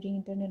occurred during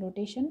internal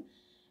rotation,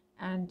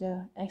 and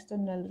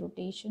external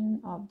rotation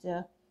of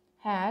the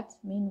head,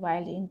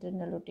 meanwhile the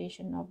internal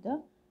rotation of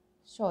the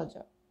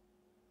shoulder.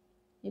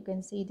 You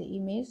can see the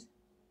image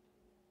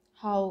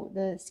how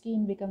the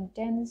skin become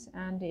tense,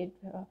 and it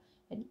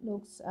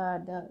looks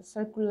the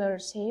circular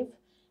shape,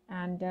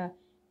 and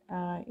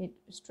it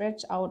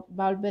stretch out,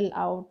 bulbal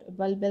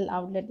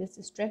outlet is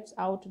stretched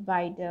out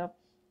by the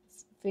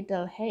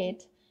fetal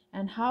head.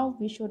 And how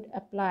we should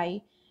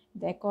apply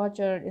the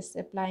culture is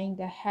applying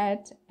the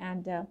head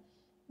and the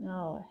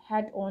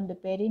head on the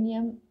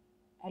perineum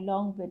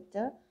along with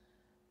the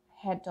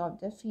head of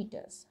the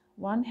fetus.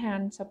 One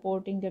hand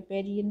supporting the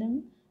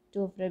perineum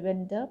to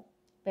prevent the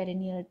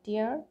perineal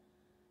tear,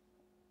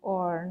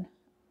 or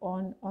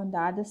on the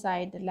other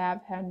side the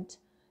left hand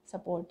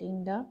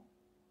supporting the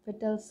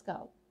fetal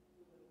skull,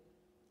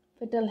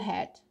 fetal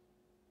head.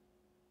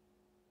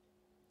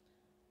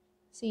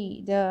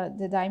 See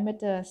the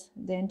diameters,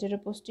 the anterior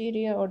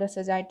posterior or the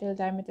sagittal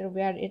diameter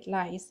where it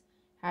lies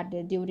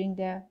during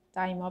the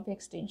time of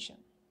extension.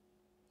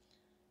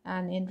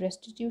 And in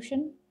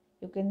restitution,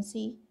 you can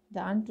see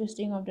the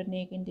untwisting of the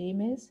neck in the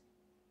image.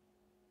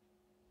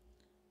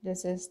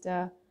 This is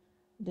the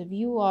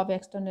view of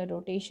external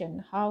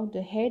rotation, how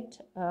the head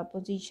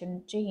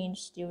position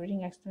changed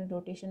during external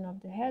rotation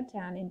of the head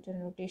and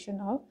internal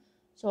rotation of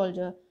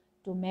shoulder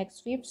to make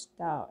sweeps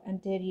the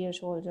anterior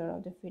shoulder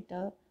of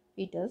the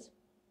fetus.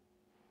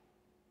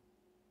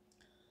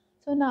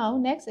 So now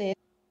next is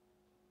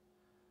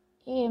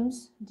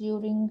aims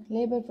during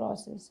labor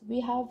process. We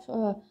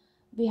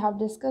have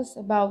discussed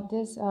about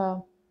this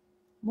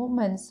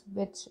movements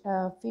which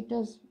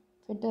fetus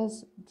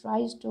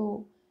tries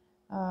to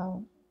uh,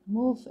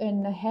 move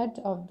in the head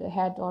of the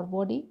head or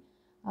body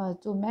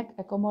to make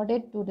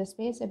accommodate to the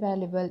space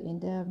available in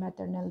the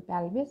maternal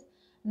pelvis.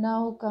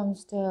 Now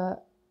comes the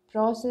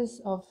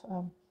process of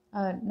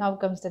now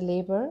comes the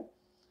labor.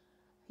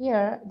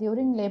 Here,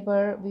 during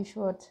labor, we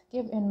should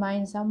keep in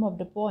mind some of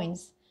the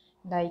points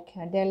like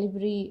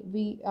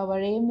delivery. Our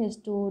aim is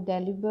to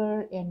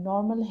deliver a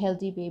normal,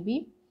 healthy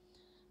baby,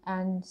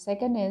 and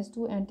second is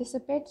to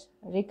anticipate,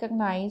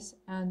 recognize,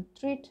 and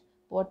treat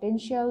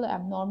potential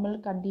abnormal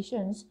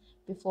conditions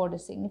before the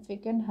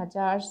significant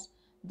hazards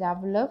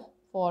develop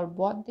for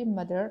both the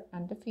mother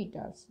and the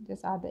fetus.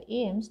 These are the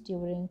aims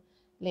during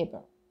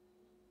labor.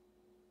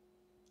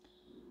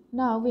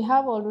 Now we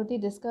have already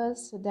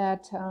discussed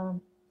that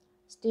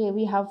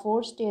we have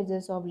 4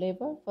 stages of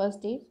labor: first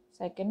stage,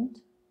 second,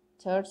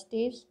 third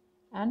stage,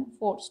 and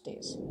fourth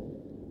stage.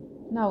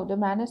 Now the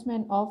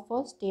management of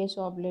first stage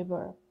of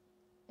labor.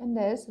 In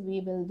this, we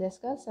will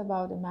discuss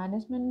about the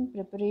management,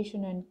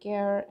 preparation and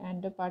care,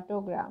 and the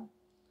partogram.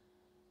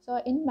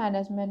 So in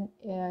management,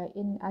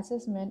 in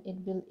assessment, it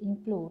will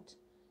include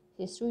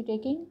history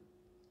taking.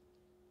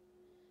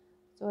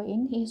 So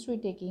in history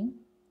taking,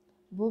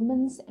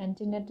 women's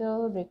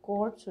antenatal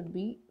record should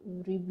be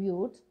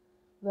reviewed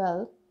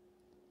well.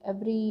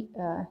 Every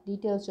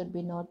detail should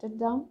be noted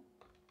down.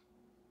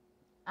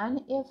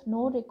 And if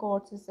no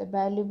records is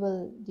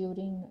available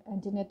during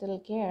antenatal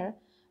care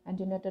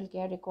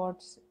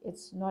records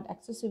it's not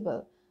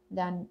accessible,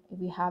 then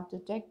we have to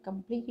take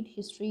complete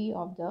history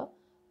of the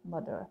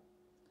mother.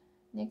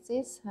 Next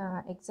is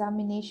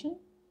examination.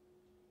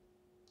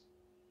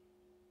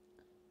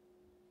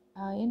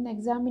 In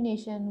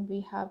examination,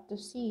 we have to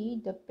see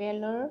the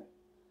pallor,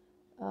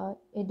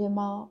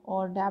 edema,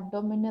 or the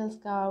abdominal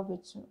scar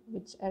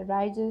which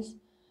arises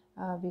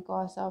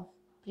because of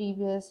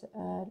previous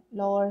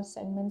lower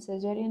segment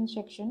cesarean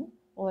section,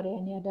 or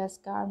any other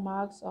scar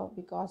marks or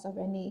because of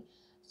any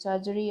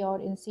surgery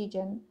or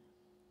incision.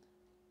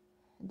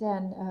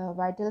 Then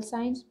vital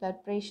signs: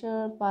 blood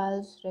pressure,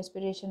 pulse,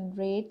 respiration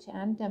rate,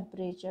 and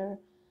temperature.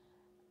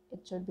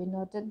 It should be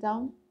noted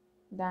down.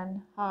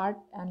 Then heart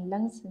and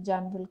lungs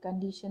general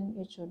condition,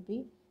 it should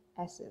be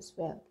assessed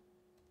well.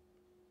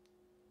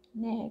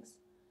 Next,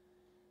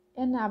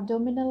 in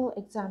abdominal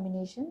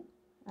examination,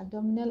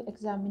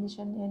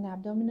 in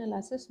abdominal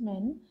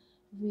assessment,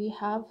 we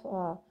have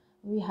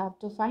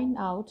to find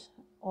out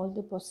all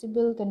the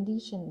possible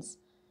conditions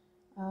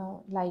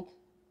like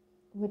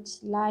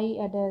which lie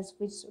at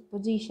which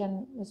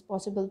position is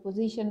possible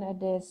position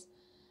at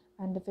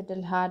and the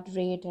fetal heart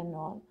rate and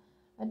all.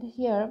 And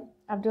here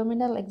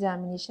abdominal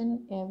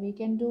examination we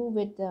can do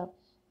with the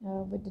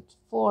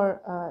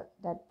 4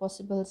 that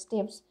possible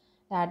steps,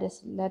 that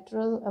is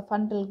lateral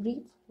frontal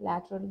grip,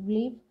 lateral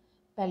grip,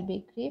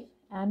 pelvic grip,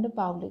 and the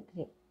pelvic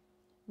grip.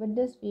 With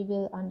this we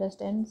will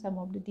understand some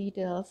of the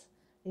details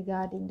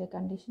regarding the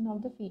condition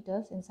of the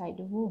fetus inside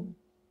the womb.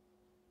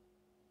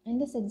 In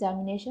this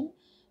examination,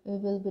 we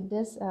will with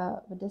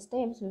the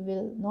steps we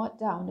will note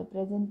down the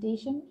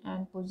presentation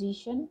and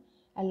position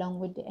along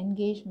with the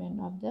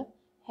engagement of the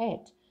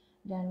head.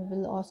 Then we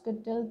will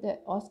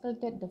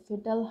auscultate the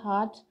fetal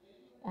heart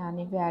and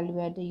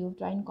evaluate the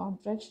uterine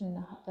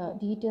contraction, the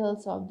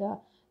details of the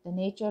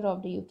nature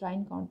of the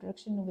uterine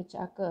contraction which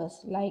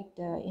occurs, like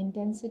the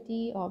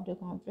intensity of the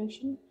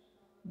contraction,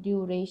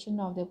 duration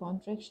of the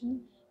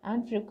contraction,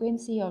 and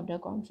frequency of the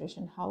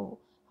contraction, how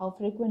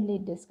frequently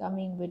it is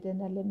coming within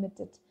a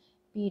limited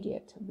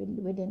period,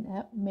 within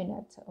a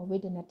minute or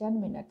within a 10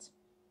 minutes.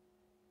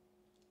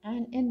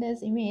 And in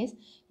this image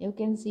you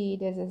can see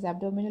this is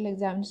abdominal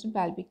examination,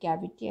 pelvic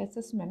cavity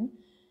assessment.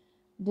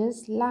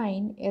 This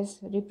line is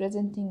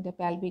representing the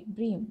pelvic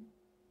brim,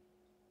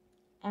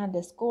 and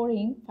the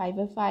scoring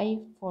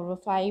 5/5,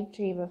 4/5,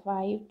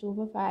 3/5,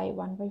 2/5,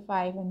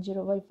 1/5, and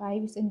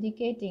 0/5 is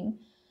indicating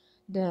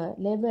the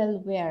level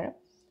where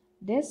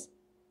this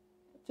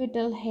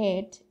fetal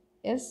head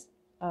is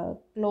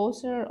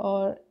closer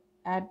or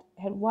at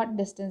what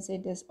distance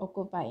it is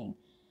occupying.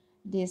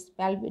 This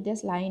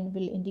line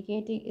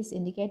is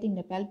indicating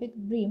the pelvic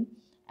brim,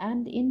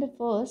 and in the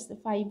first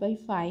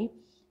 5/5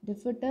 the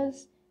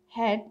fetus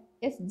head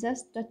is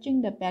just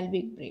touching the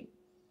pelvic brim.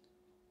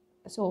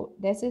 So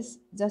this is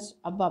just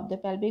above the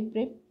pelvic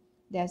brim.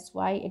 That's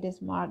why it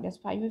is marked as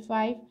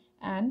 5/5.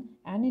 And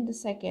in the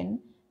second,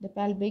 the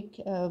pelvic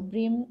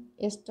brim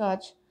is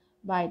touched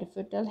by the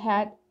fetal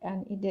head,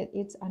 and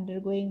it's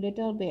undergoing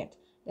little bit.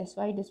 That's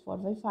why it is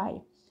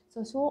 4/5.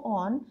 So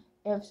on.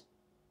 If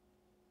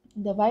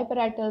the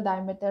biparietal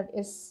diameter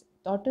is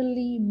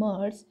totally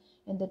merged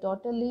and the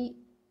totally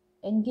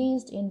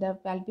engaged in the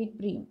pelvic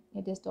brim,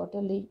 it is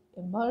totally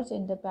immersed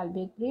in the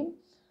pelvic brim,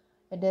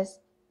 it is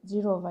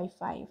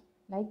 0/5.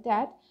 Like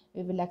that,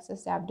 we will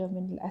access the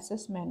abdominal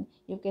assessment.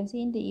 You can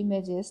see in the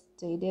images,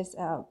 this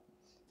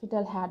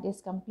fetal head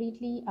is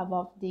completely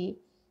above the,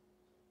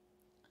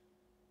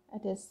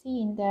 it is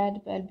seen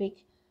that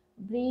pelvic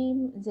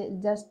brim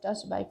just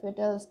touched by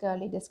fetal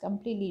skull. It is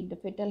completely, the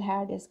fetal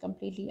head is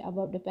completely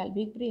above the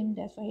pelvic brim.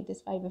 That's why it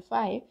is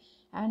 5/5.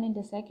 And in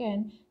the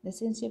second, the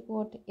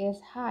sinciput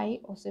is high,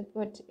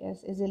 occiput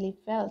is easily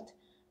felt.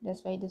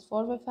 That's why it is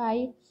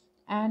 4/5.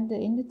 And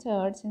in the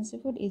third,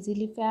 sinciput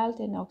easily felt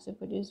and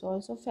occiput is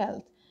also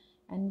felt.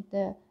 And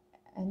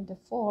the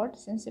fourth,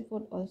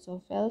 sinciput also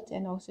felt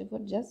and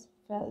occiput just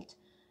felt.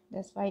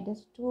 That's why it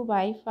is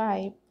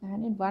 2/5.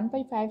 And in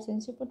 1/5,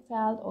 sinciput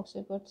felt,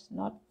 occiput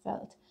not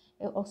felt.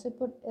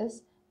 Occiput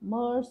is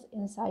merged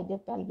inside the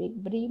pelvic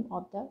brim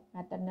of the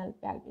maternal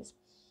pelvis.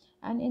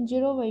 And in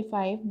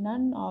 0/5,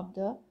 none of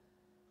the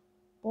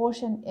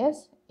portion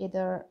is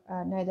either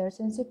neither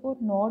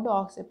sinciput nor the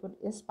occiput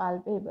is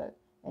palpable.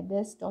 It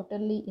is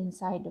totally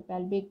inside the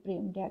pelvic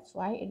brim. That's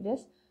why it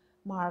is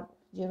marked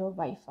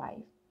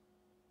 0/5.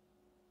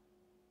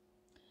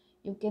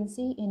 You can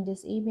see in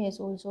this image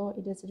also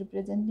it is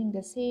representing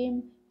the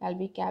same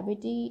pelvic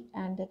cavity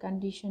and the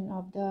condition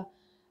of the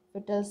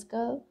fetal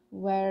skull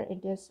where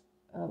it is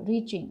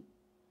reaching,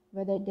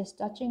 whether it is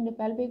touching the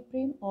pelvic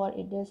brim or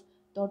it is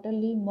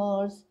totally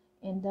merged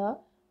in the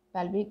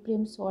pelvic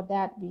brim, so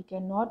that we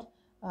cannot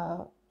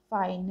uh,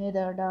 find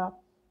neither the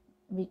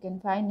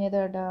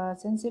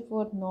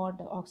sinciput nor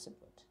the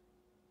occiput.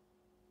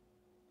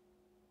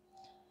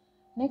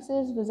 Next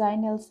is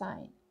vaginal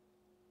sign.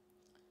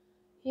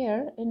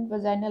 Here in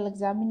vaginal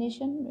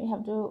examination, we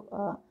have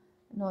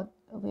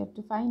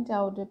to find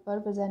out the per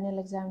vaginal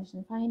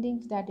examination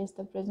findings. That is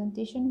the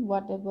presentation,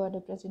 whatever the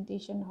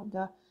presentation of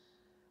the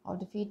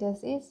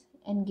fetus is,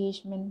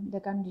 engagement, the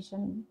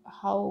condition,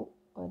 how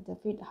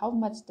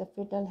much the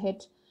fetal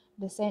head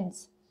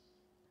descends,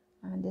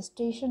 and the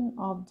station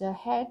of the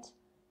head,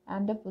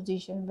 and the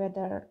position,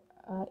 whether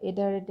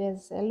either it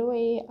is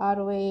LOA,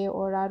 ROA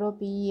or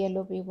ROP,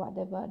 LOP,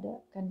 whatever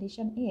the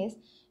condition is.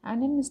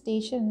 And in the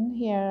station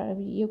here,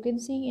 you can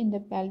see in the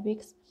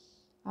pelvics,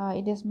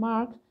 it is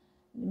marked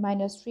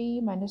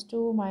 -3,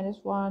 -2,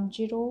 -1,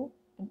 0,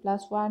 and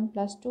 +1,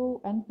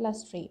 +2, and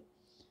 +3.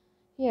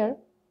 Here,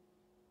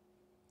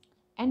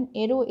 an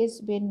arrow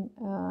is been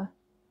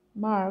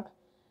marked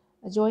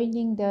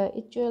joining the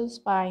ischial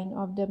spine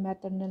of the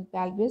maternal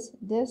pelvis.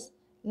 This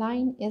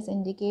line is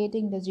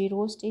indicating the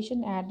 0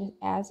 station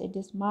as it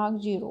is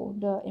marked 0.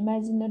 The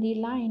imaginary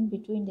line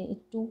between the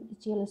two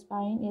ischial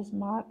spine is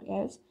marked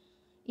as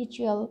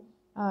ischial,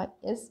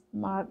 is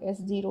marked as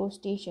 0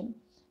 station.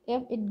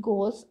 If it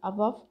goes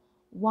above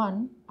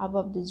 1,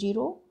 above the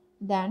 0,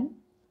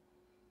 then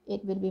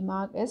it will be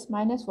marked as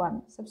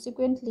 -1.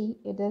 Subsequently,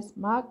 it is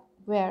marked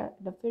where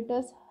the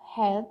fetus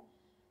head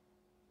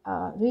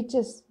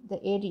reaches the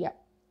area.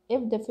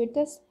 If the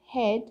fetus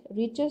head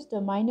reaches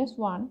the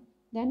 -1,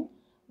 then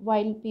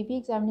while PP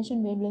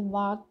examination will be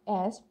marked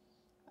as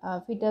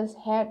fetus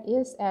head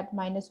is at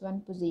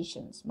 -1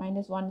 positions,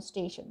 -1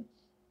 station.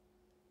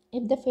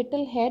 If the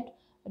fetal head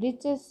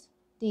reaches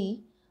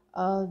the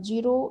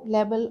 0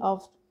 level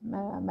of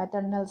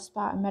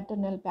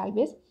maternal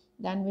pelvis,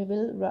 then we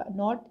will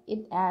note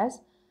it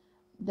as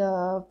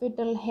the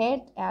fetal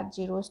head at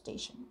 0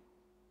 station.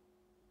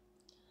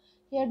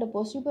 Here the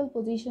possible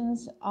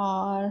positions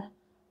are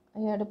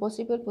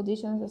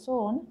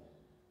shown,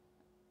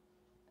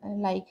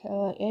 like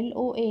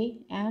LOA,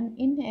 and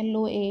in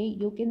LOA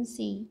you can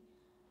see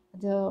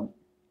the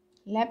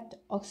left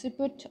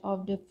occiput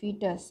of the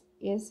fetus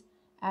is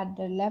at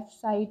the left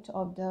side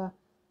of the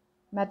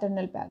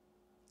maternal pelvis.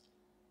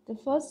 The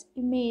first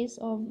image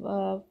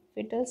of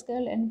fetal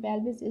skull and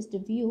pelvis is the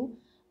view,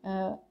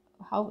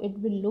 how it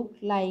will look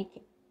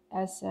like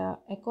as a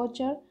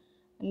aperture,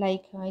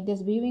 like it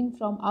is viewing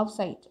from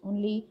outside.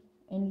 Only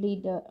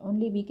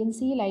we can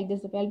see like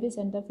this the pelvis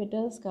and the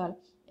fetal skull.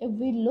 If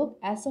we look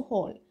as a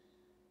whole,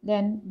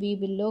 then we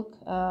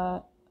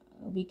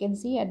can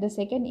see at the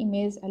second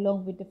image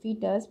along with the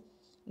fetus,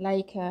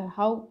 like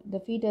how the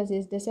fetus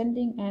is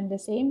descending, and the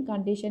same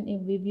condition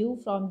if we view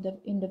from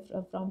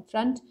from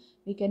front,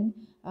 we can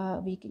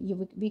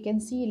we can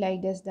see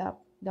like this the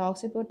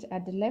occiput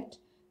at the left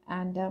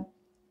and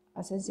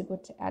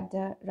sinciput at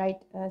the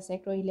right,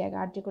 sacroiliac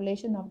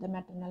articulation of the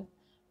maternal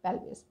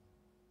pelvis.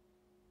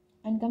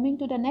 And coming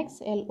to the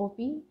next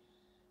LOP,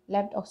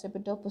 left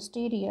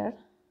occipito-posterior.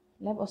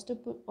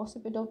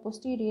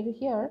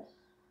 Here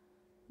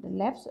the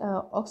left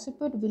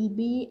occiput will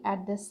be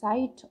at the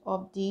site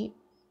of the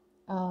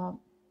uh,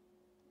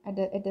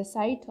 at the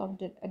side of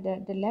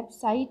the left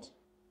side,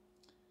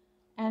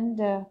 and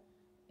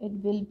it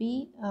will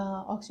be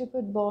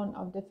occiput bone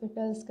of the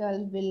fetal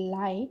skull will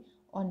lie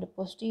on the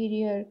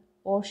posterior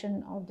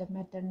portion of the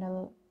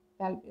maternal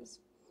pelvis.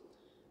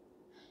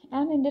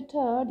 And in the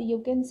third, you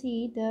can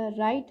see the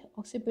right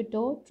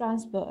occipital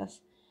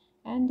transverse,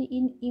 and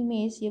in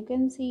image you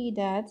can see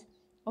that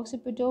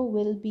occipital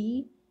will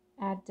be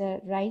at the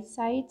right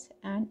side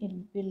and it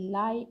will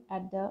lie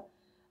at the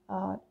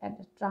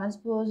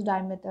transverse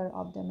diameter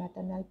of the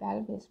maternal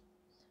pelvis.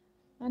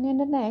 And in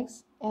the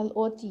next,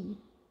 LOT,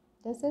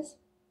 this is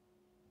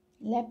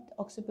left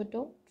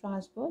occipital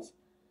transverse.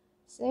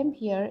 Same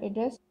here, it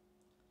is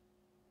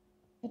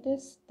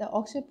the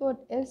occiput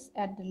is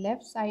at the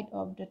left side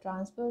of the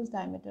transverse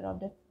diameter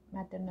of the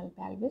maternal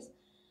pelvis.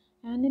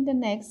 And in the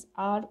next,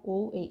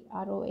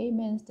 ROA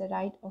means the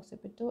right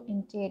occipital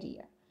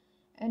interior,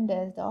 and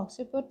as the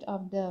occiput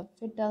of the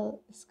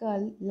fetal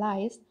skull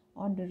lies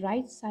on the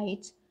right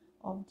side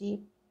of the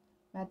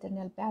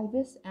maternal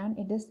pelvis, and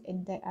it is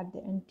at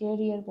the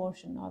anterior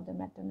portion of the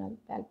maternal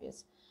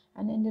pelvis.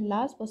 And in the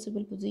last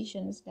possible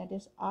positions, that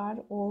is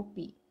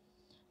ROP,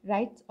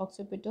 right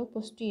occipital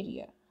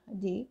posterior,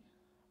 the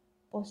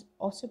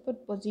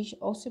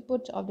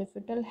occiput of the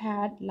fetal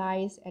head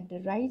lies at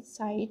the right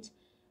side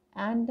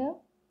and the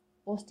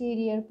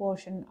posterior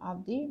portion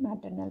of the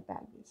maternal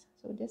pelvis.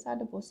 So these are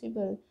the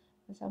possible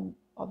some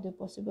of the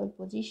possible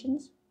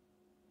positions.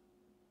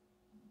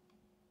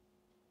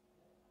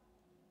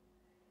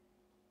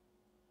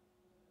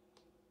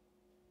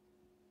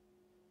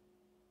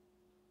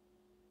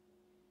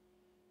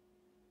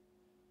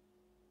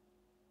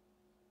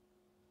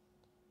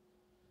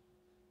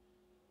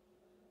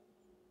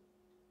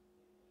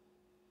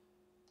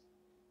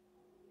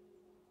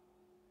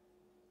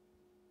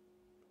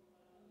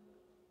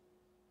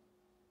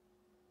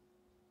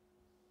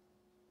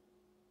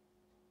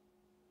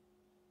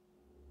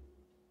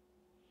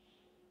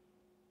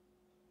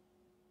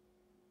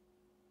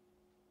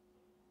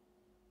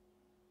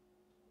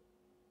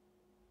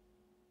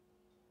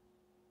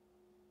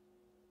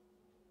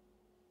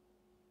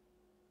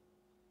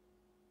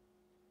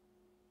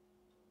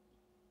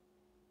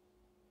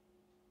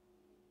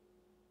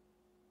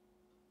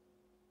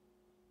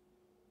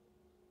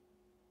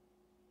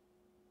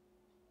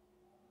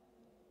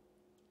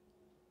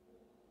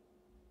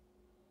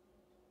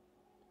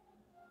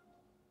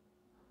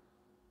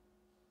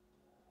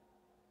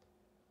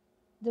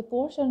 The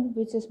portion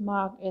which is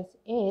marked as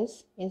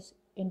S is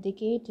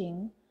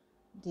indicating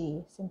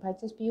the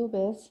symphysis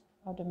pubis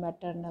or the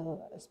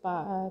maternal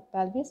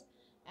pelvis,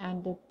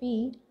 and the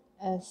P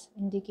is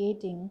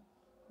indicating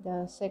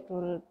the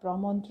sacral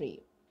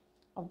promontory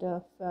of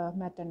the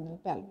maternal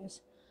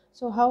pelvis.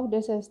 So how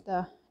this is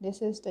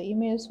the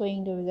image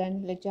showing the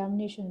vaginal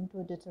examination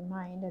to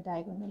determine the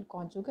diagonal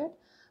conjugate,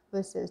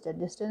 which is the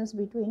distance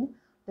between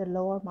the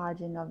lower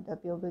margin of the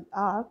pubic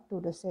arc to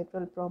the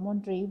sacral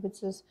promontory,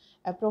 which is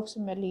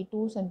approximately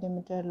 2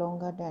 cm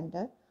longer than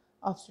the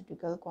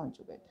obstetrical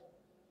conjugate.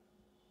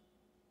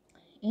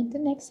 In the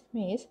next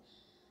image,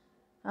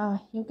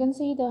 you can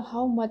see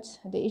how much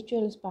the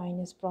ischial spine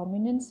is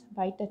prominent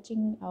by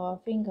touching our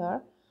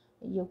finger.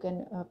 You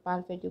can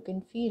palpate, you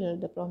can feel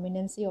the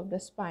prominency of the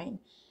spine,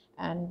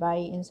 and by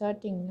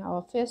inserting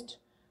our fist,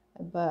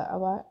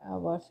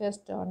 our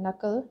fist or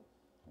knuckle,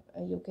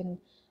 you can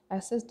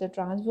assess the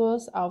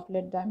transverse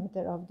outlet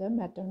diameter of the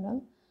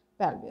maternal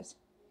pelvis.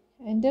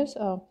 In this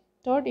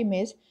third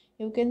image,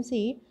 you can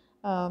see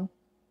um,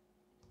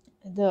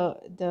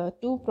 the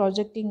two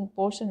projecting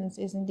portions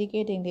is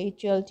indicating the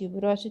atrial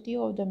tuberosity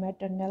of the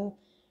maternal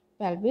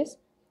pelvis.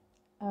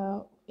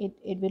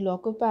 It will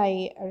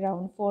occupy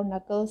around 4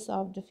 knuckles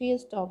of the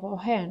fist of our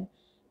hand,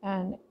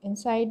 and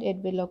inside it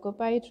will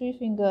occupy 3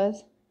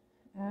 fingers.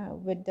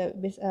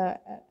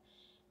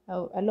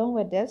 Along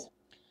with this,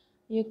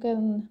 you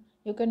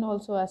can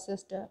also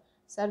assess the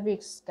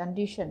cervix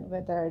condition,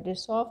 whether it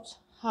is soft,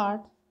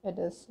 hard, it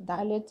is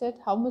dilated,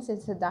 how much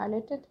is it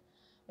dilated,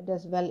 it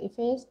is well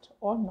effaced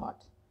or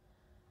not.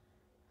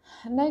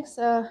 Next,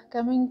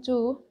 coming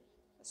to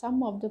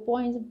some of the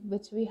points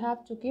which we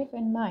have to keep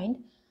in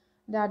mind,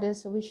 that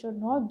is, we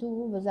should not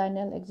do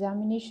vaginal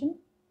examination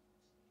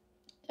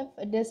if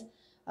it is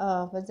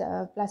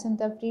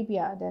placenta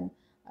previa, then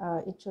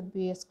it should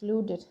be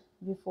excluded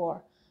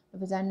before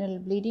vaginal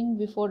bleeding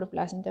before the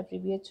placenta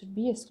previa should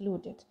be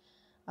excluded.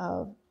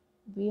 Uh,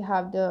 we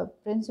have the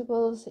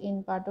principles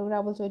in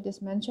partograph also. It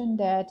is mentioned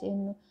that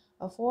in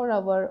a 4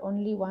 hour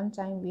only one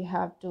time we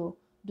have to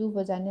do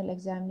vaginal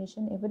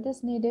examination. If it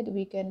is needed,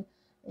 we can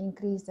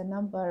increase the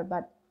number,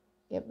 but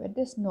if it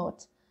is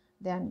not,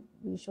 then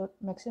we should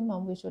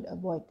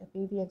avoid the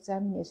PV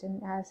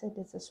examination, as it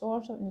is a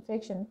source of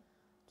infection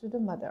to the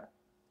mother.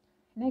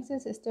 Next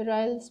is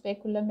sterile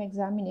speculum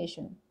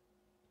examination.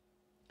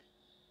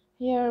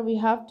 Here we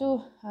have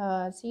to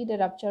see the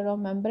rupture of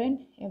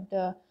membrane if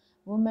the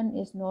woman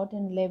is not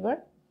in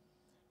labor.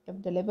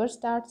 If the labor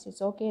starts,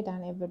 it's okay.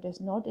 Then if it is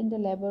not in the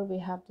labor, we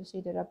have to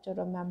see the rupture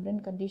of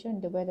membrane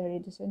condition, whether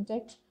it is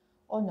intact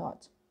or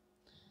not.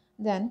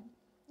 Then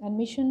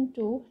admission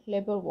to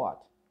labor ward.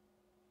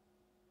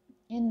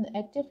 In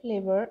active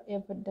labor,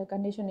 if the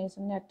condition is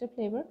in active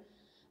labor,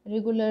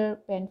 regular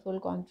painful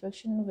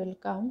contraction will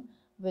come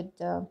with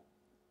the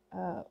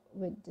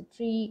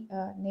three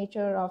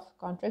nature of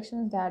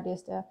contractions, that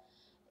is the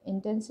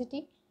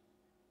intensity,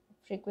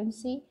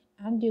 frequency,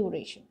 and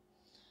duration.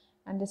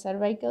 And the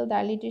cervical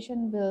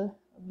dilatation will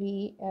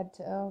be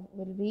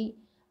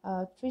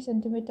 3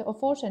 centimeter or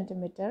 4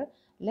 centimeter,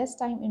 less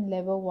time in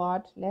labor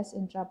ward, less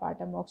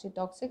intrapartum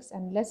oxytocics,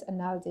 and less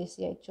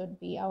analgesia. It should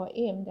be our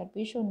aim that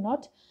we should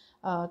not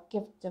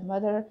give the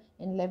mother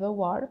in labor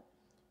ward,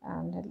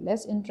 and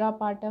less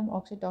intrapartum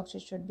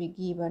oxytocics should be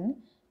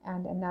given,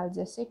 and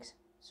analgesics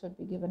should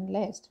be given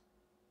less.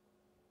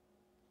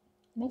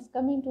 Next,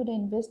 coming to the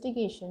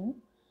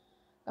investigation.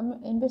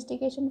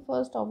 Investigation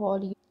first of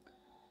all,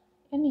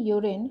 in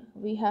urine,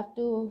 we have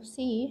to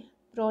see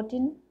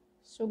protein,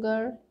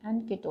 sugar,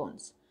 and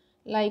ketones.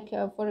 Like,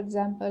 for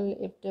example,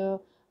 if the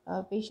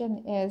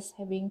patient is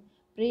having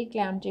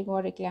preeclamptic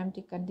or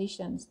eclamptic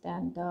conditions,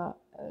 then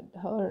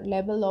her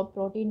level of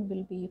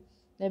proteinuria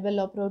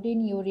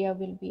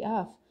will be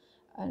off.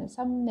 And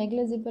some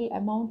negligible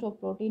amount of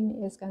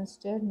protein is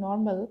considered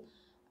normal,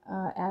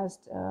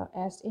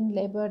 as in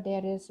labor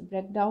there is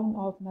breakdown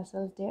of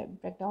muscles, there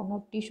breakdown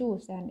of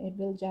tissues, and it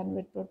will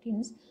generate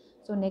proteins.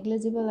 So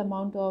negligible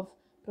amount of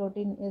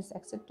protein is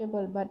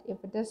acceptable, but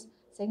if it is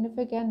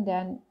significant,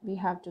 then we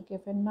have to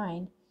keep in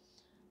mind.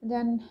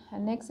 Then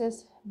next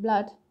is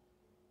blood.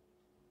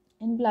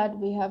 In blood,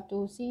 we have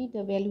to see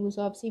the values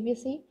of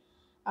CBC,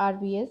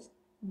 RBS,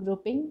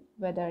 grouping,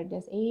 whether it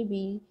is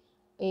AB,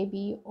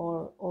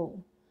 or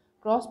O.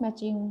 Cross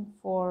matching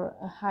for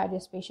a high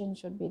risk patient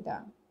should be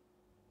done.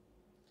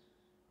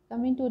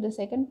 Coming to the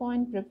second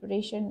point,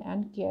 preparation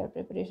and care.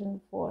 Preparation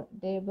for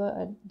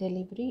labor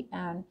delivery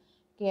and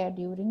care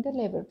during the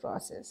labor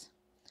process.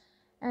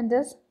 And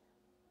this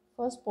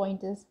first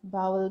point is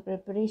bowel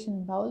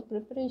preparation. Bowel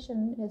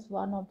preparation is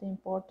one of the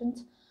important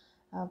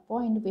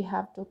point we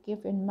have to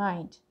keep in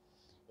mind.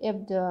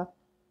 If the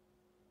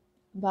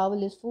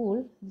bowel is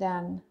full,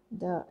 then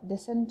the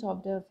descent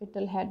of the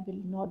fetal head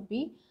will not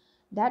be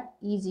that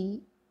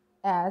easy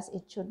as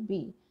it should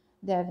be.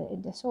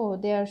 So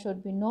there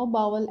should be no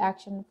bowel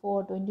action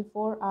for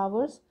 24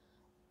 hours.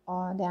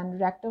 Then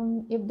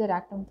rectum, if the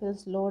rectum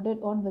feels loaded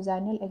on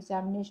vaginal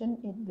examination,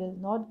 it will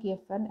not give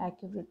an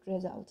accurate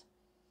result.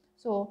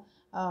 So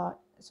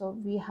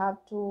we have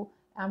to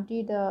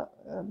empty the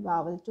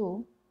bowel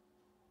too.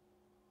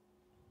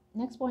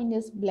 Next point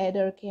is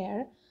bladder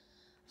care.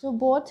 So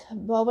both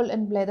bowel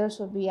and bladder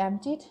should be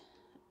emptied.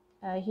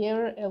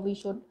 Here we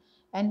should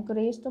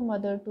encourage the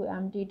mother to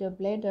empty the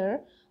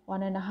bladder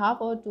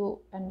 1.5 or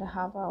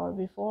 2.5 hours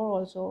before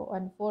also,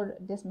 and for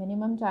this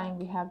minimum time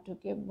we have to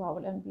keep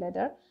bowel and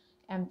bladder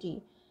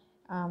empty.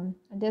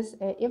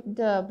 If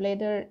the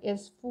bladder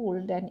is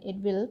full, then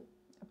it will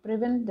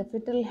prevent the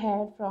fetal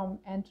head from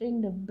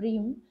entering the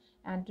brim,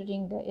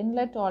 entering the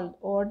inlet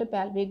or the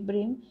pelvic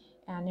brim,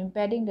 and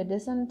impeding the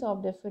descent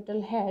of the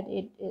fetal head.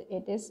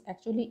 It is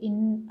actually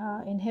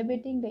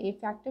inhibiting the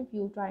effective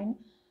uterine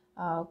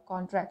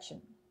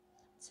contraction.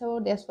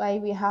 So that's why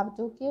we have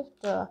to keep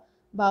the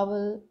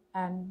bowel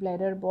and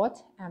bladder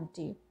both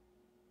empty.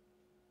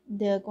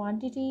 The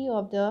quantity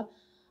of the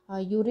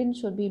urine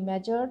should be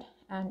measured,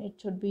 and it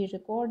should be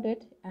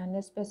recorded, and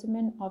a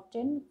specimen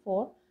obtained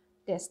for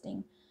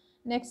testing.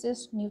 Next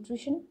is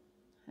nutrition.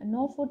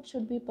 No food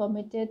should be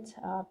permitted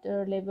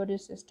after labor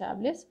is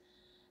established.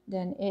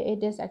 Then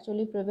it is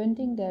actually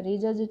preventing the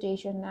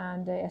regurgitation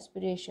and the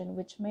aspiration,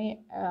 which may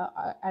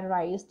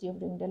arise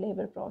during the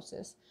labor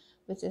process,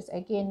 which is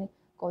again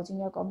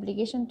causing a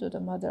complication to the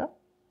mother.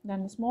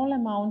 Then a small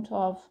amount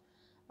of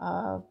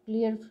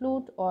clear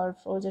fruit or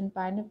frozen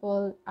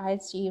pineapple,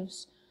 ice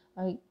chips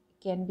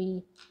can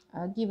be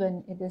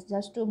given. It is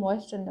just to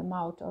moisten the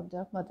mouth of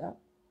the mother.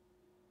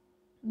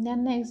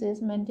 Then next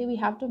is we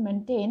have to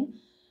maintain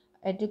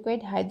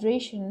adequate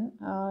hydration,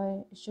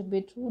 should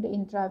be through the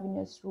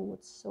intravenous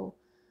routes. So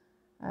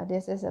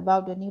this is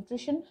about the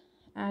nutrition.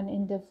 And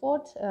in the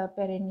fourth,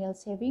 perineal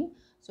saving.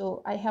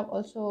 So I have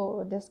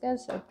also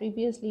discussed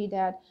previously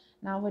that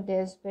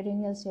nowadays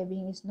perineal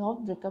saving is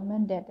not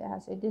recommended,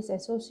 as it is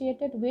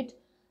associated with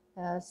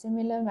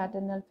similar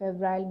maternal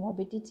febrile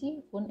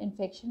morbidity, wound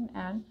infection,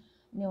 and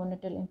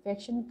neonatal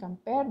infection,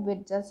 compared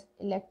with just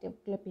elective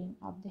clipping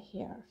of the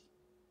hair.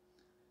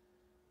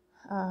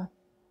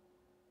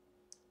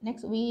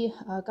 Next, we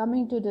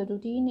coming to the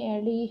routine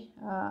early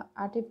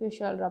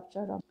artificial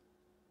rupture of.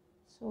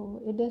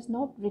 So it is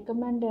not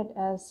recommended,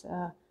 as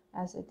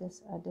it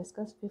is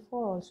discussed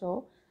before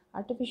also.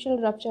 Artificial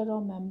rupture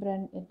of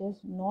membrane, it is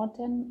not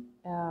an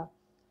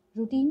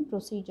routine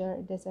procedure.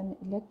 It is an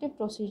elective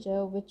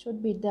procedure which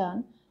should be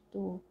done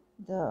to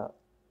the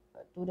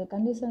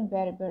condition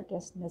wherever it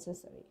is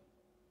necessary.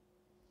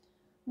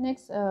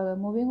 Next,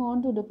 moving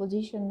on to the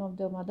position of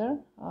the mother,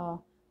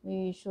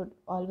 we should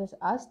always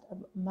ask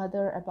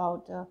mother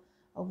about a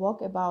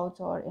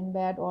walkabout or in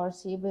bed, or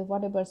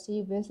whatever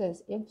she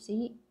wishes. If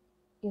she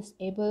is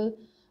able,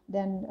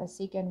 then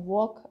she can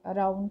walk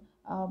around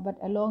but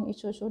along it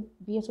should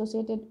be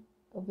associated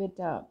with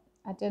a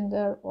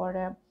tender or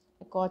a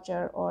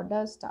culture or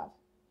the staff.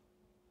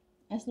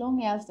 As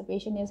long as the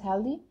patient is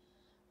healthy,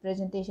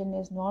 presentation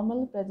is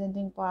normal,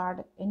 presenting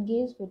part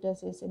engaged,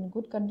 fetus is in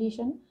good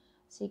condition,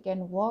 she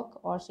can walk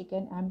or she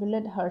can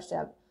ambulate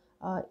herself.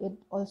 It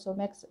also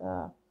makes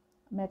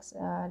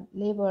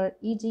labor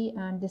easy,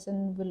 and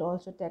descent will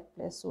also take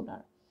place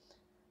sooner.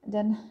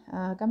 Then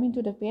coming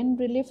to the pain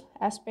relief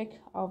aspect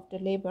of the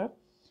labor,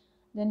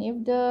 then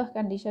if the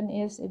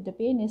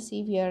pain is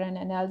severe and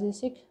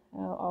analgesic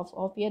of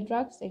opiate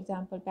drugs,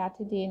 example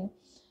pethidine,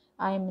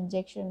 IM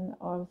injection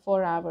or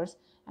 4 hours,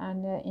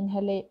 and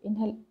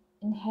inhalational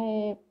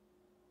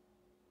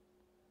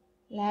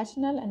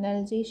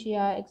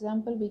analgesia,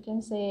 example we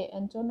can say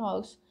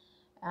Entonox,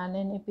 and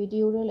an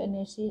epidural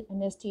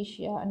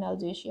anesthesia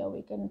analgesia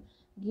we can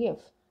give.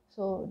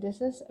 So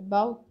this is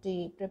about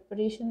the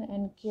preparation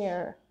and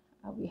care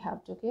we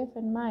have to keep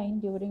in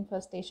mind during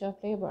first stage of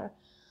labor.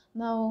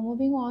 Now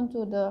moving on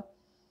to the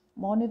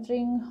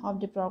monitoring of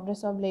the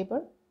progress of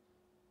labor.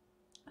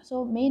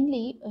 So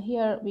mainly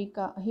here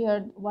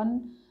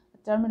one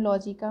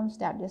terminology comes,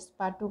 that is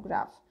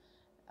pathograph.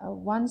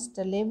 Once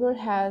the labor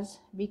has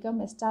become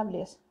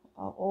established,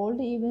 all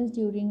the events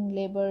during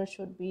labor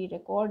should be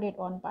recorded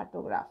on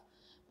pathograph.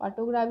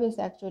 Pathograph is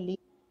actually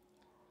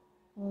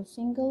a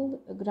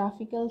single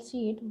graphical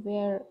sheet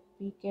where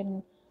we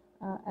can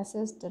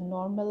assess the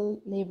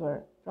normal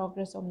labor.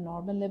 Progress of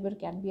normal labor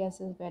can be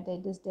assessed whether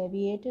it is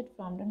deviated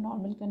from the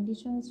normal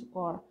conditions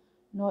or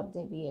not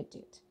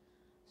deviated.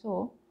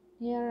 So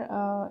here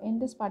in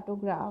this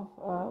pathograph,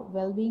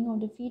 well-being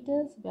of the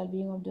fetus,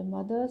 well-being of the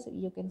mothers,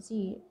 you can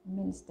see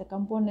means the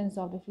components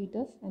of the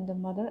fetus and the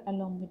mother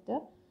along with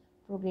the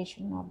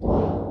progression of the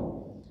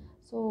labor.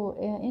 So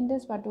in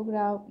this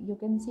pathograph, you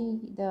can see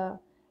the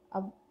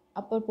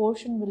upper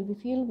portion will be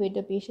filled with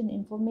the patient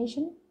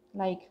information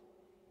like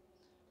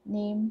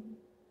name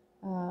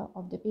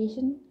of the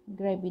patient,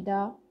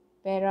 gravida,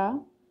 para,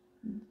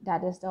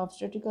 that is the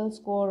obstetrical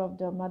score of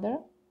the mother,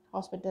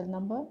 hospital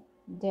number,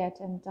 date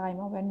and time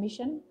of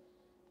admission,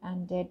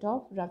 and date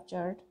of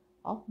rupture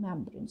of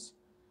membranes.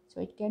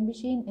 So it can be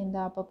seen in the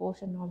upper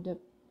portion of the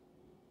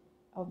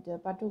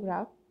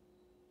pathograph.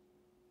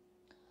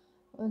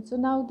 So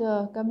now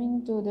the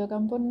coming to the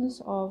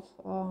components of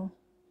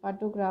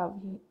pathograph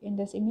in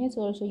this image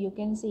also you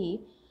can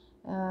see.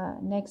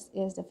 Next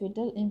is the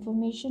fetal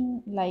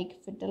information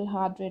like fetal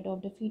heart rate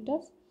of the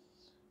fetus,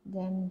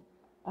 then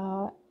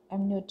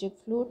amniotic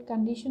fluid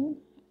condition,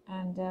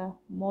 and the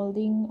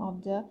molding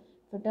of the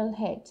fetal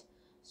head.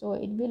 So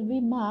it will be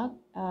marked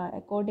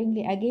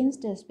accordingly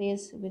against the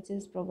space which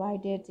is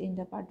provided in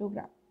the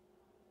pathograph.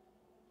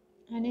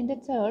 And in the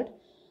third,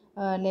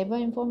 labor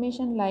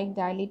information like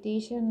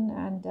dilatation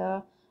and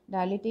the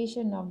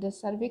dilatation of the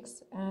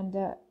cervix, and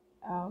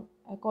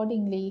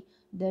accordingly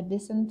the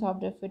descent of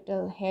the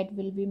fetal head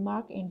will be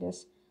marked in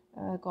this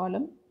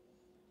column.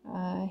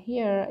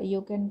 Here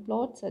you can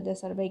plot the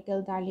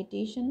cervical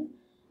dilatation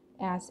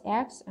as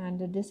X and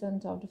the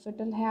descent of the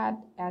fetal head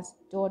as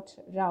dot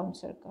round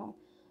circle.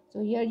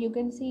 So here you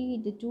can see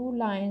the two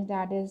lines,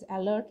 that is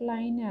alert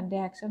line and the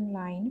action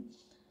line.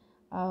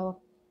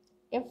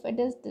 If it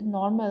is the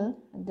normal,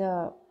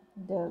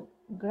 the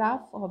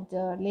graph of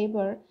the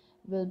labor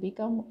will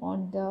become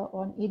on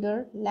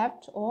either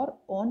left or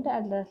on the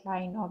alert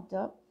line of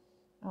the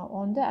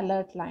on the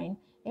alert line.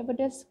 If it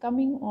is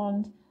coming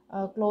on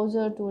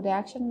closer to the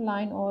action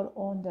line or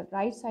on the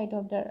right side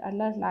of the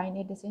alert line,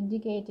 it is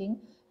indicating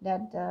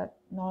that the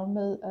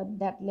normal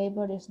that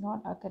labor is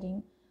not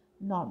occurring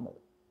normal.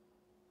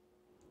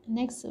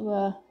 Next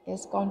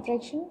is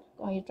contraction,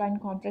 uterine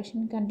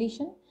contraction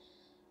condition.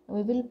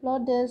 We will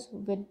plot this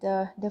with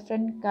the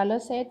different color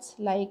sets,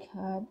 like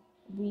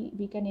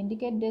we can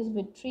indicate this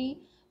with 3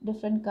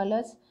 different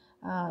colors,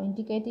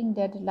 indicating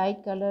that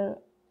light color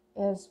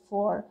is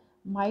for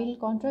mild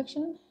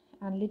contraction,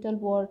 and little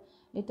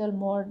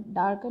more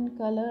darkened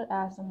color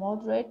as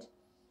moderate,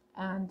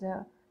 and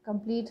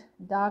complete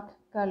dark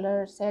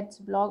color sets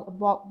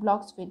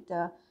blocks with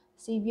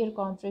severe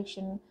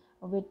contraction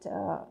with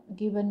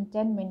given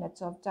 10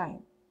 minutes of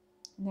time.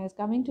 Now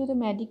coming to the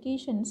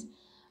medications,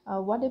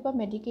 whatever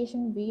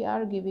medication we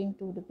are giving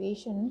to the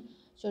patient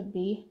should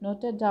be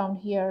noted down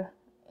here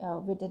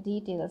with the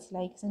details,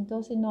 like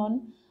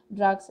syntocinon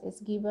drugs is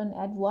given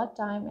at what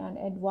time and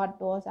at what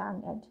dose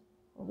and at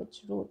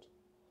which route.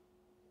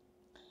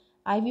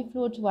 IV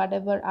fluids,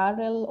 whatever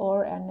RL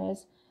or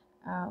NS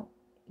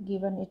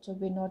given, it should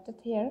be noted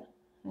here.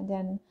 And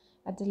then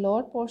at the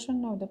lower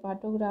portion of the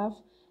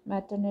pathograph,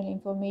 maternal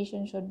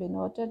information should be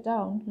noted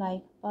down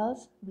like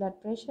pulse,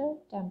 blood pressure,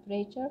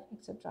 temperature,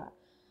 etc.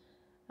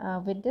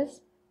 With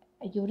this,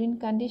 urine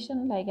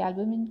condition like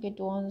albumin,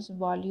 ketones,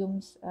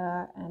 volumes,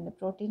 and the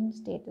protein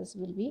status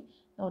will be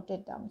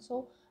noted down.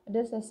 So it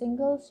is a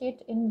single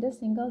sheet. In this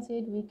single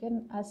sheet, we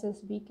can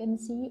assess, we can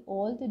see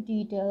all the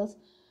details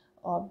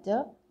of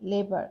the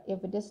labor.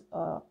 If it is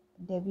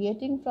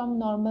deviating from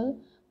normal,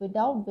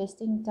 without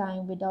wasting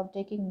time, without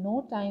taking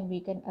no time,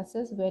 we can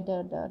assess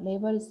whether the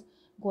labor is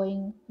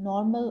going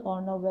normal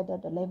or not, whether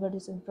the labor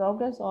is in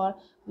progress, or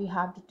we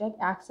have to take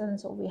action.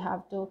 So we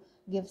have to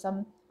give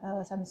some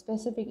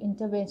specific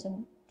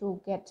intervention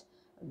to get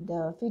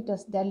the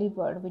fetus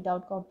delivered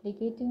without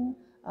complicating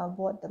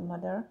both the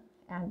mother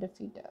and the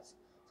fetus.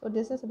 So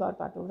this is about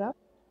partograph,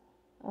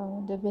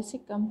 the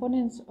basic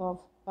components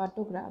of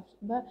photographs.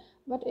 But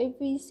if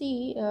we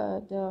see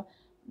the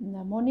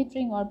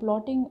monitoring or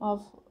plotting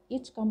of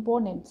each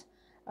component,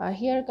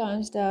 here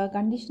comes the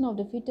condition of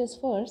the fetus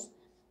first.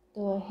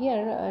 So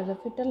here the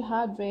fetal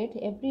heart rate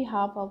every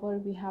half hour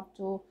we have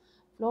to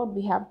plot,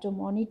 we have to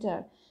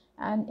monitor.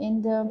 And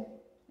in the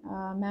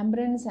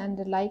membranes and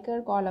the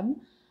Likert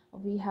column,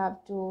 we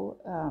have to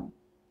uh,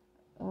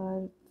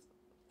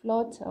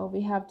 plot,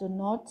 we have to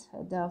note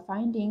the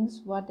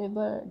findings,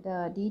 whatever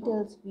the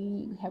details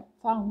we have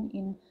found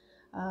in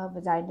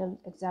vaginal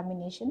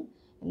examination.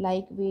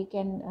 Like we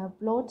can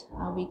plot,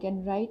 we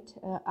can write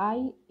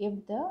I if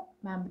the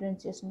membrane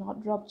is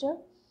not ruptured.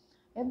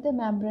 If the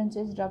membrane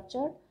is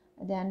ruptured,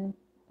 then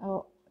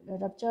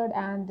ruptured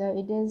and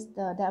it is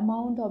the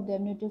amount of the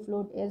amniotic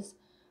fluid is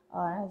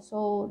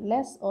so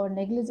less or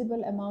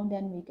negligible amount,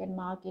 then we can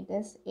mark it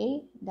as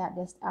A, that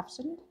is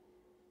absent.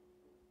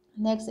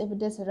 Next, if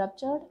it is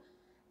ruptured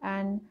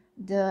and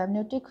the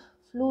amniotic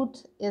fluid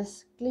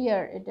is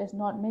clear, it is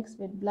not mixed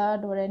with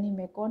blood or any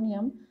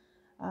meconium,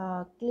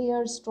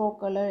 clear straw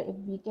color, if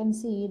we can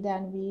see,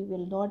 then we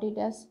will note it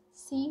as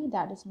C,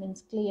 that is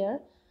means clear.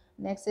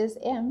 Next is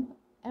M.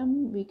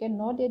 We can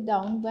note it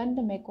down when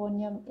the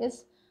meconium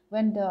is,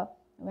 when the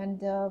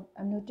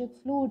amniotic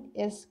fluid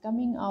is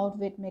coming out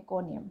with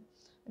meconium.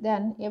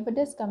 Then if it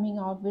is coming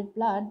out with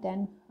blood,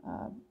 then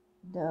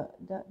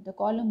the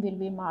column will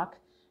be marked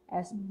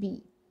as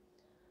B.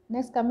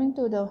 Next, coming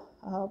to the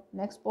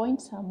next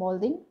point,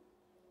 molding.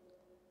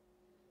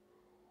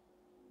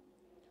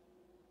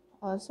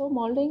 So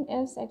molding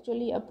is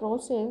actually a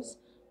process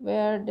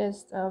where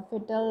this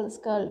fetal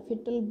skull,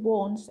 fetal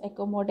bones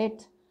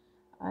accommodate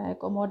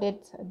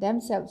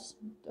themselves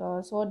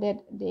so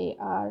that they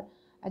are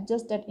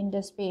adjusted in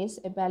the space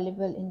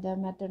available in the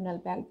maternal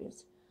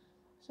pelvis.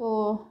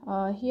 So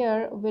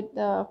here with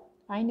the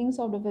findings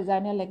of the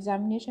vaginal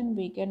examination,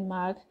 we can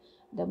mark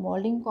the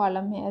molding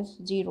column as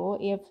 0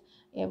 if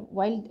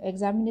while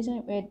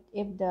examination,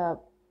 if the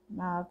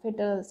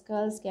fetal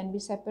skulls can be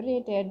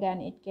separated,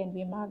 then it can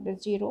be marked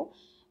as 0.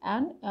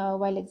 And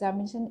while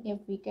examination, if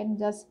we can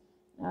just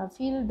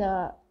feel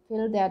that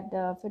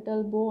the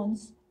fetal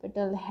bones,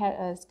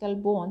 skull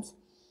bones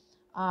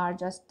are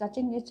just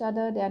touching each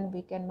other, then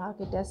we can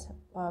mark it as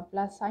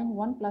plus sign,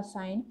 1 plus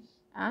sign.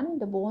 And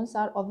the bones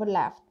are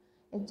overlapped,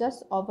 it's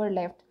just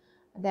overlapped,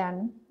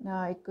 then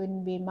it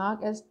could be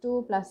marked as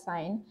 2 plus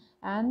sign.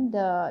 And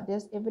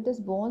this, if it is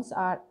bones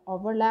are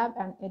overlapped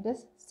and it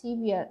is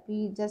severe,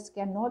 we just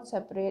cannot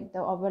separate the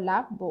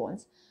overlap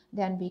bones,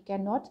 then we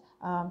cannot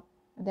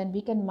then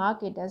we can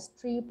mark it as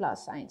 3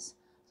 plus signs.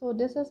 So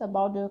this is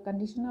about the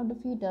condition of the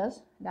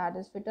fetus, that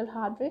is fetal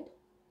heart rate,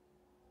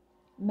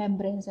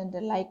 membranes and the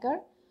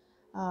Likert,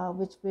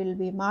 which will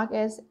be marked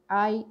as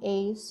I,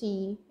 A,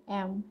 C,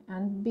 M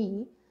and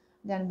B.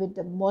 Then with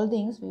the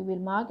moldings, we will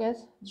mark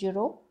as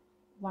 0,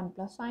 1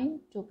 plus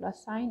sign, 2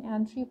 plus sign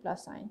and 3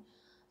 plus sign.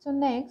 So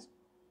next,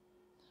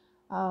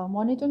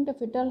 monitoring the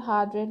fetal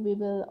heart rate, we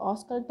will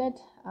auscultate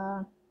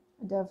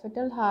the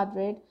fetal heart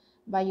rate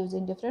by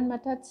using different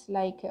methods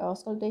like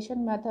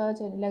auscultation methods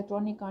and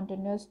electronic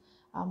continuous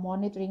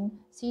monitoring,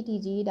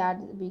 CTG, that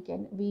we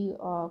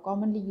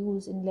commonly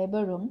use in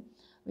labor room.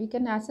 We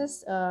can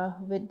assess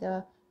with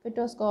the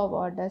fetoscope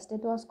or the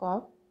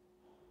stethoscope,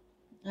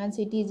 and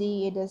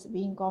CTG, it is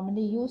being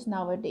commonly used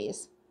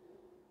nowadays.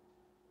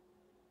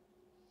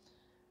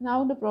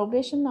 Now the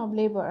progression of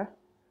labor,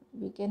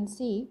 we can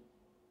see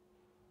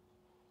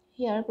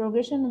here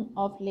progression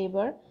of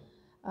labor.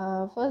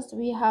 First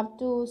we have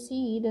to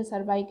see the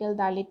cervical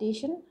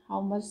dilatation,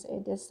 how much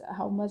it is,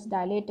 how much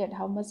dilated,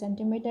 how much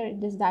centimeter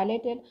it is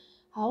dilated,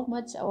 how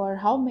much or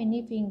how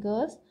many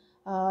fingers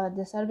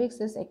the cervix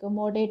is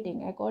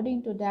accommodating.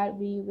 According to that,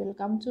 we will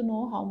come to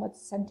know how much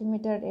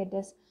centimeter it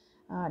is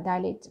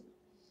dilated.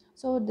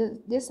 So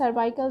this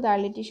cervical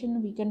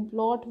dilatation we can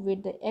plot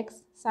with the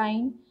X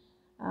sign,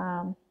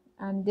 and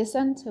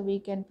descent we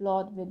can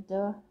plot with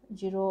the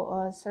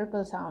 0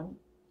 circle sound.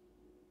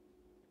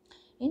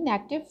 In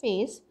active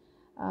phase,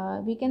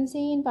 we can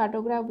see in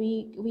partograph,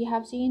 we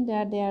have seen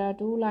that there are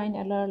 2 line,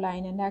 alert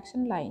line and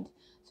action lines.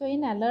 So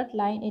in alert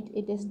line,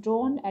 it is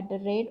drawn at the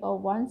rate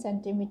of 1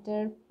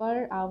 centimeter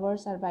per hour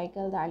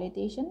cervical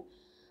dilatation.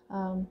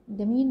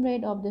 The mean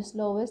rate of the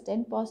slow is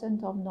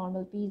 10% of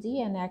normal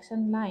PG, and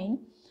action line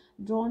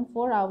drawn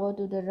 4 hours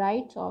to the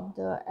right of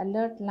the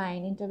alert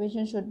line.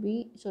 Intervention should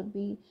be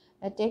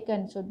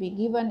taken, should be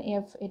given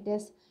if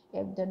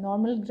the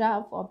normal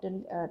graph of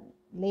the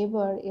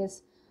labor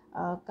is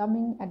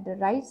coming at the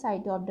right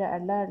side of the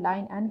alert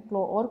line and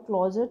or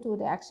closer to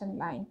the action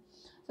line.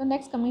 So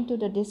next, coming to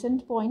the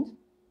descent point,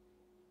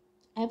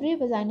 every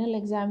vaginal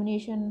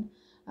examination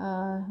we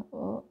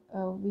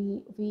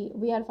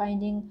are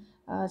finding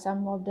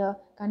some of the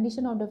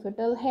condition of the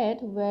fetal head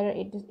where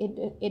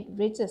it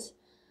reaches,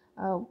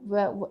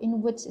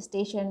 in which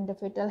station the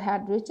fetal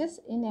head reaches.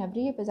 In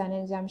every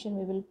vaginal examination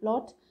we will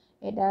plot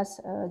it as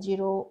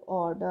 0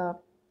 or the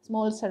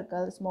small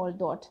circle, small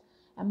dot.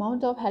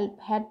 Amount of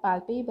head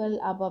palpable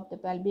above the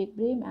pelvic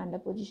brim, and the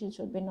position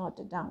should be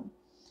noted down.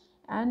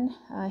 And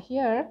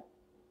here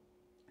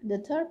the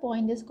third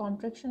point is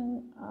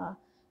contraction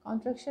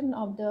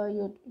of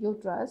the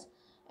uterus.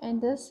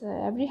 And this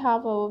every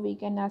half hour we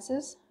can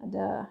assess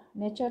the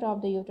nature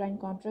of the uterine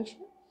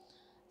contraction.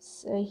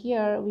 So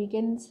here we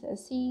can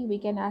we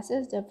can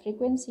assess the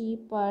frequency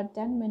per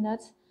 10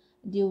 minutes,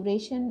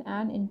 duration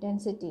and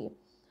intensity.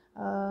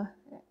 uh,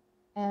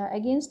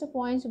 Against the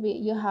points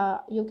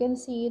you can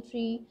see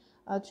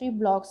three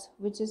blocks,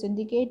 which is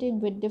indicating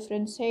with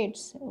different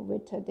shades,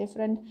 with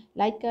different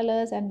light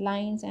colors and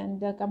lines, and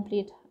the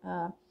complete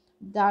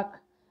dark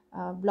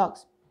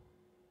blocks.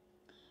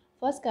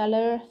 First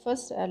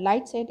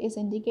light shade is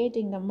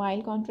indicating the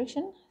mild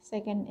contraction,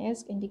 second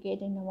is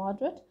indicating the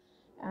moderate,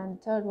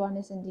 and third one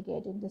is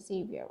indicating the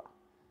severe one.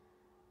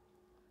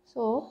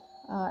 So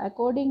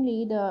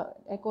accordingly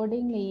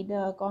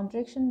the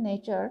contraction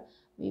nature,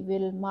 we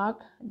will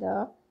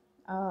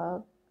uh,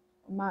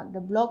 mark the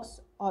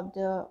blocks of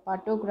the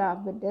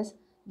partograph with this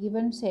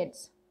given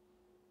shades.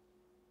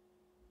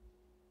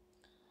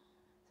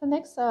 So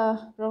next,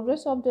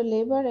 progress of the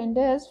labor and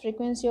this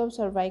frequency of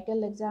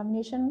cervical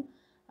examination.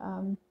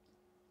 um,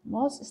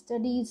 most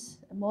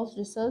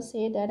research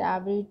say that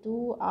every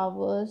 2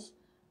 hours,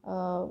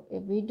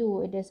 if we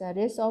do, it is a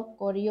risk of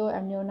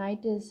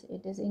chorioamnionitis.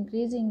 It is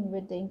increasing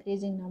with the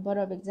increasing number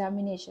of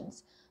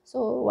examinations.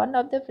 So one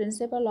of the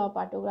principle of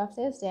partograph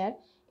says that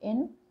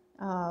in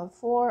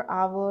 4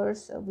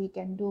 hours we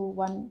can do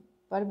one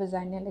per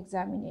vaginal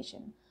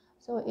examination.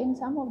 So in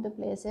some of the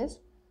places,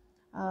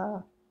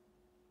 uh,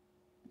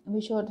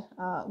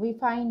 we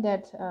find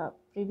that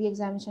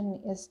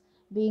pre-examination is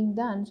being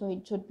done, so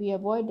it should be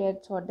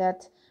avoided so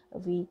that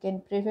we can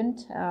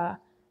prevent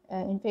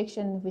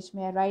infection which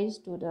may arise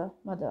to the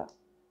mother.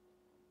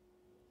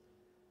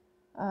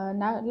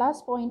 Now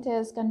last point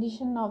is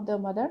condition of the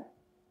mother,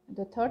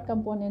 the third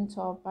component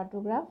of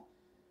partograph.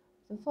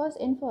 So first,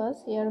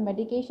 here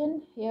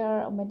medication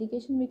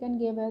we can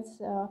give as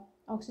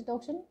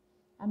oxytocin,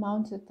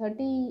 amount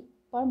 30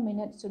 per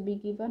minute should be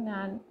given,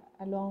 and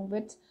along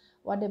with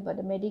whatever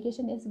the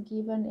medication is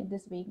given,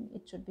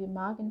 it should be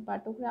marked in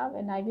partograph,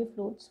 and IV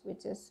fluids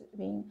which is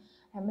being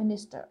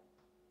administered.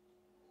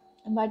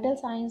 And vital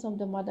signs of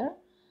the mother: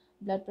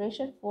 blood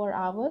pressure 4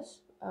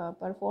 hours,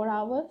 per 4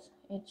 hours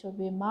it should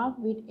be marked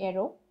with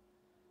arrow,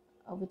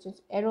 which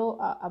is arrow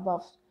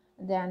above.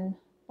 Then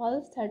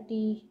pulse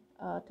 30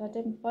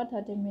 per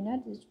 30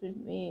 minutes, it will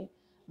be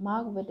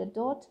marked with a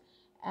dot,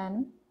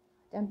 and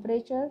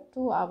temperature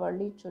 2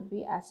 hourly should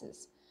be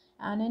assessed.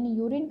 And in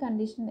urine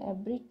condition,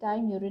 every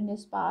time urine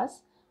is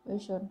passed, we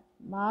should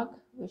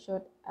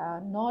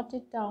note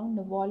it down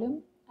the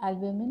volume,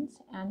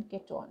 albumins and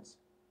ketones.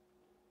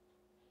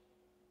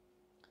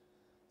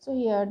 So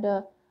here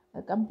the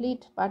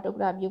complete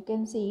partograph you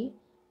can see.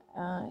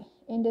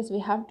 In this we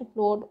have to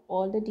plot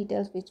all the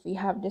details which we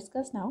have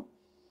discussed now.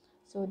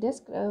 So this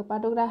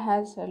partograph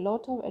has a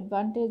lot of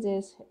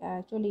advantages.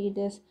 Actually it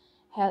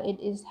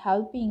is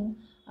helping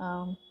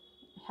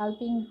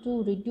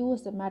to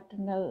reduce the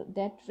maternal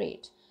death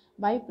rate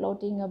by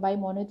plotting, by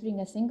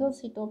monitoring a single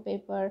sheet of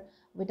paper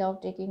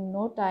without taking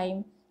no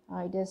time.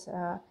 It is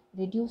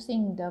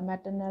reducing the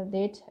maternal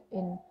death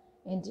in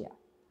India.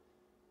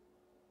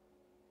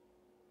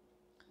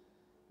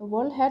 The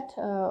World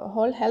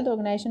Health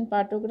Organization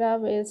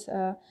partograph is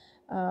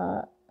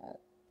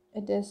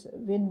it has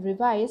been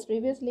revised.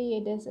 Previously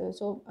it is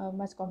so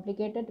much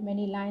complicated,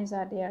 many lines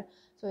are there,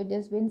 so it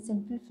has been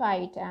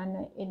simplified,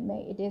 and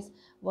it is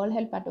World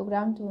Health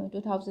Partograph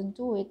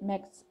 2002. It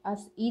makes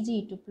us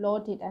easy to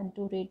plot it and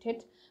to read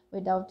it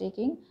without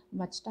taking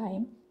much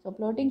time. So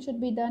plotting should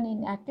be done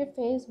in active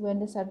phase when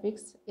the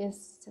cervix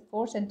is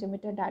 4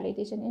 centimeter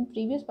dilatation. In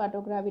previous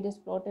partograph it is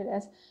plotted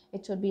as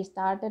it should be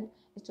start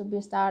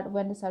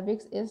when the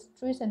cervix is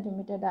 3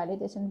 centimeter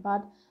dilatation,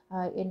 but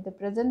in the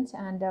present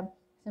and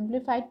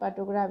simplified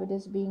partograph it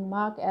is being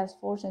marked as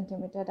 4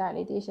 centimeter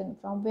dilatation,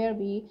 from where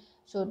we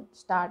should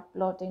start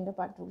plotting the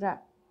partograph.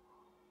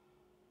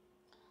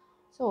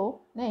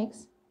 So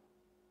next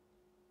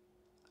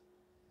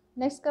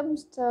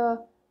comes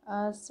the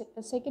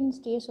second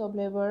stage of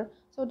labor.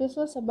 So this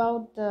was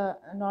about the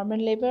normal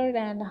labor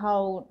and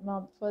how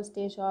first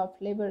stage of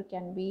labor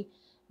can be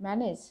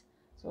managed.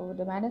 So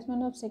the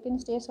management of second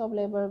stage of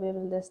labor we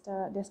will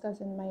discuss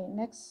in my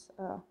next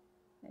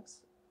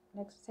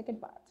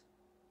second part.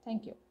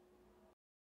 Thank you.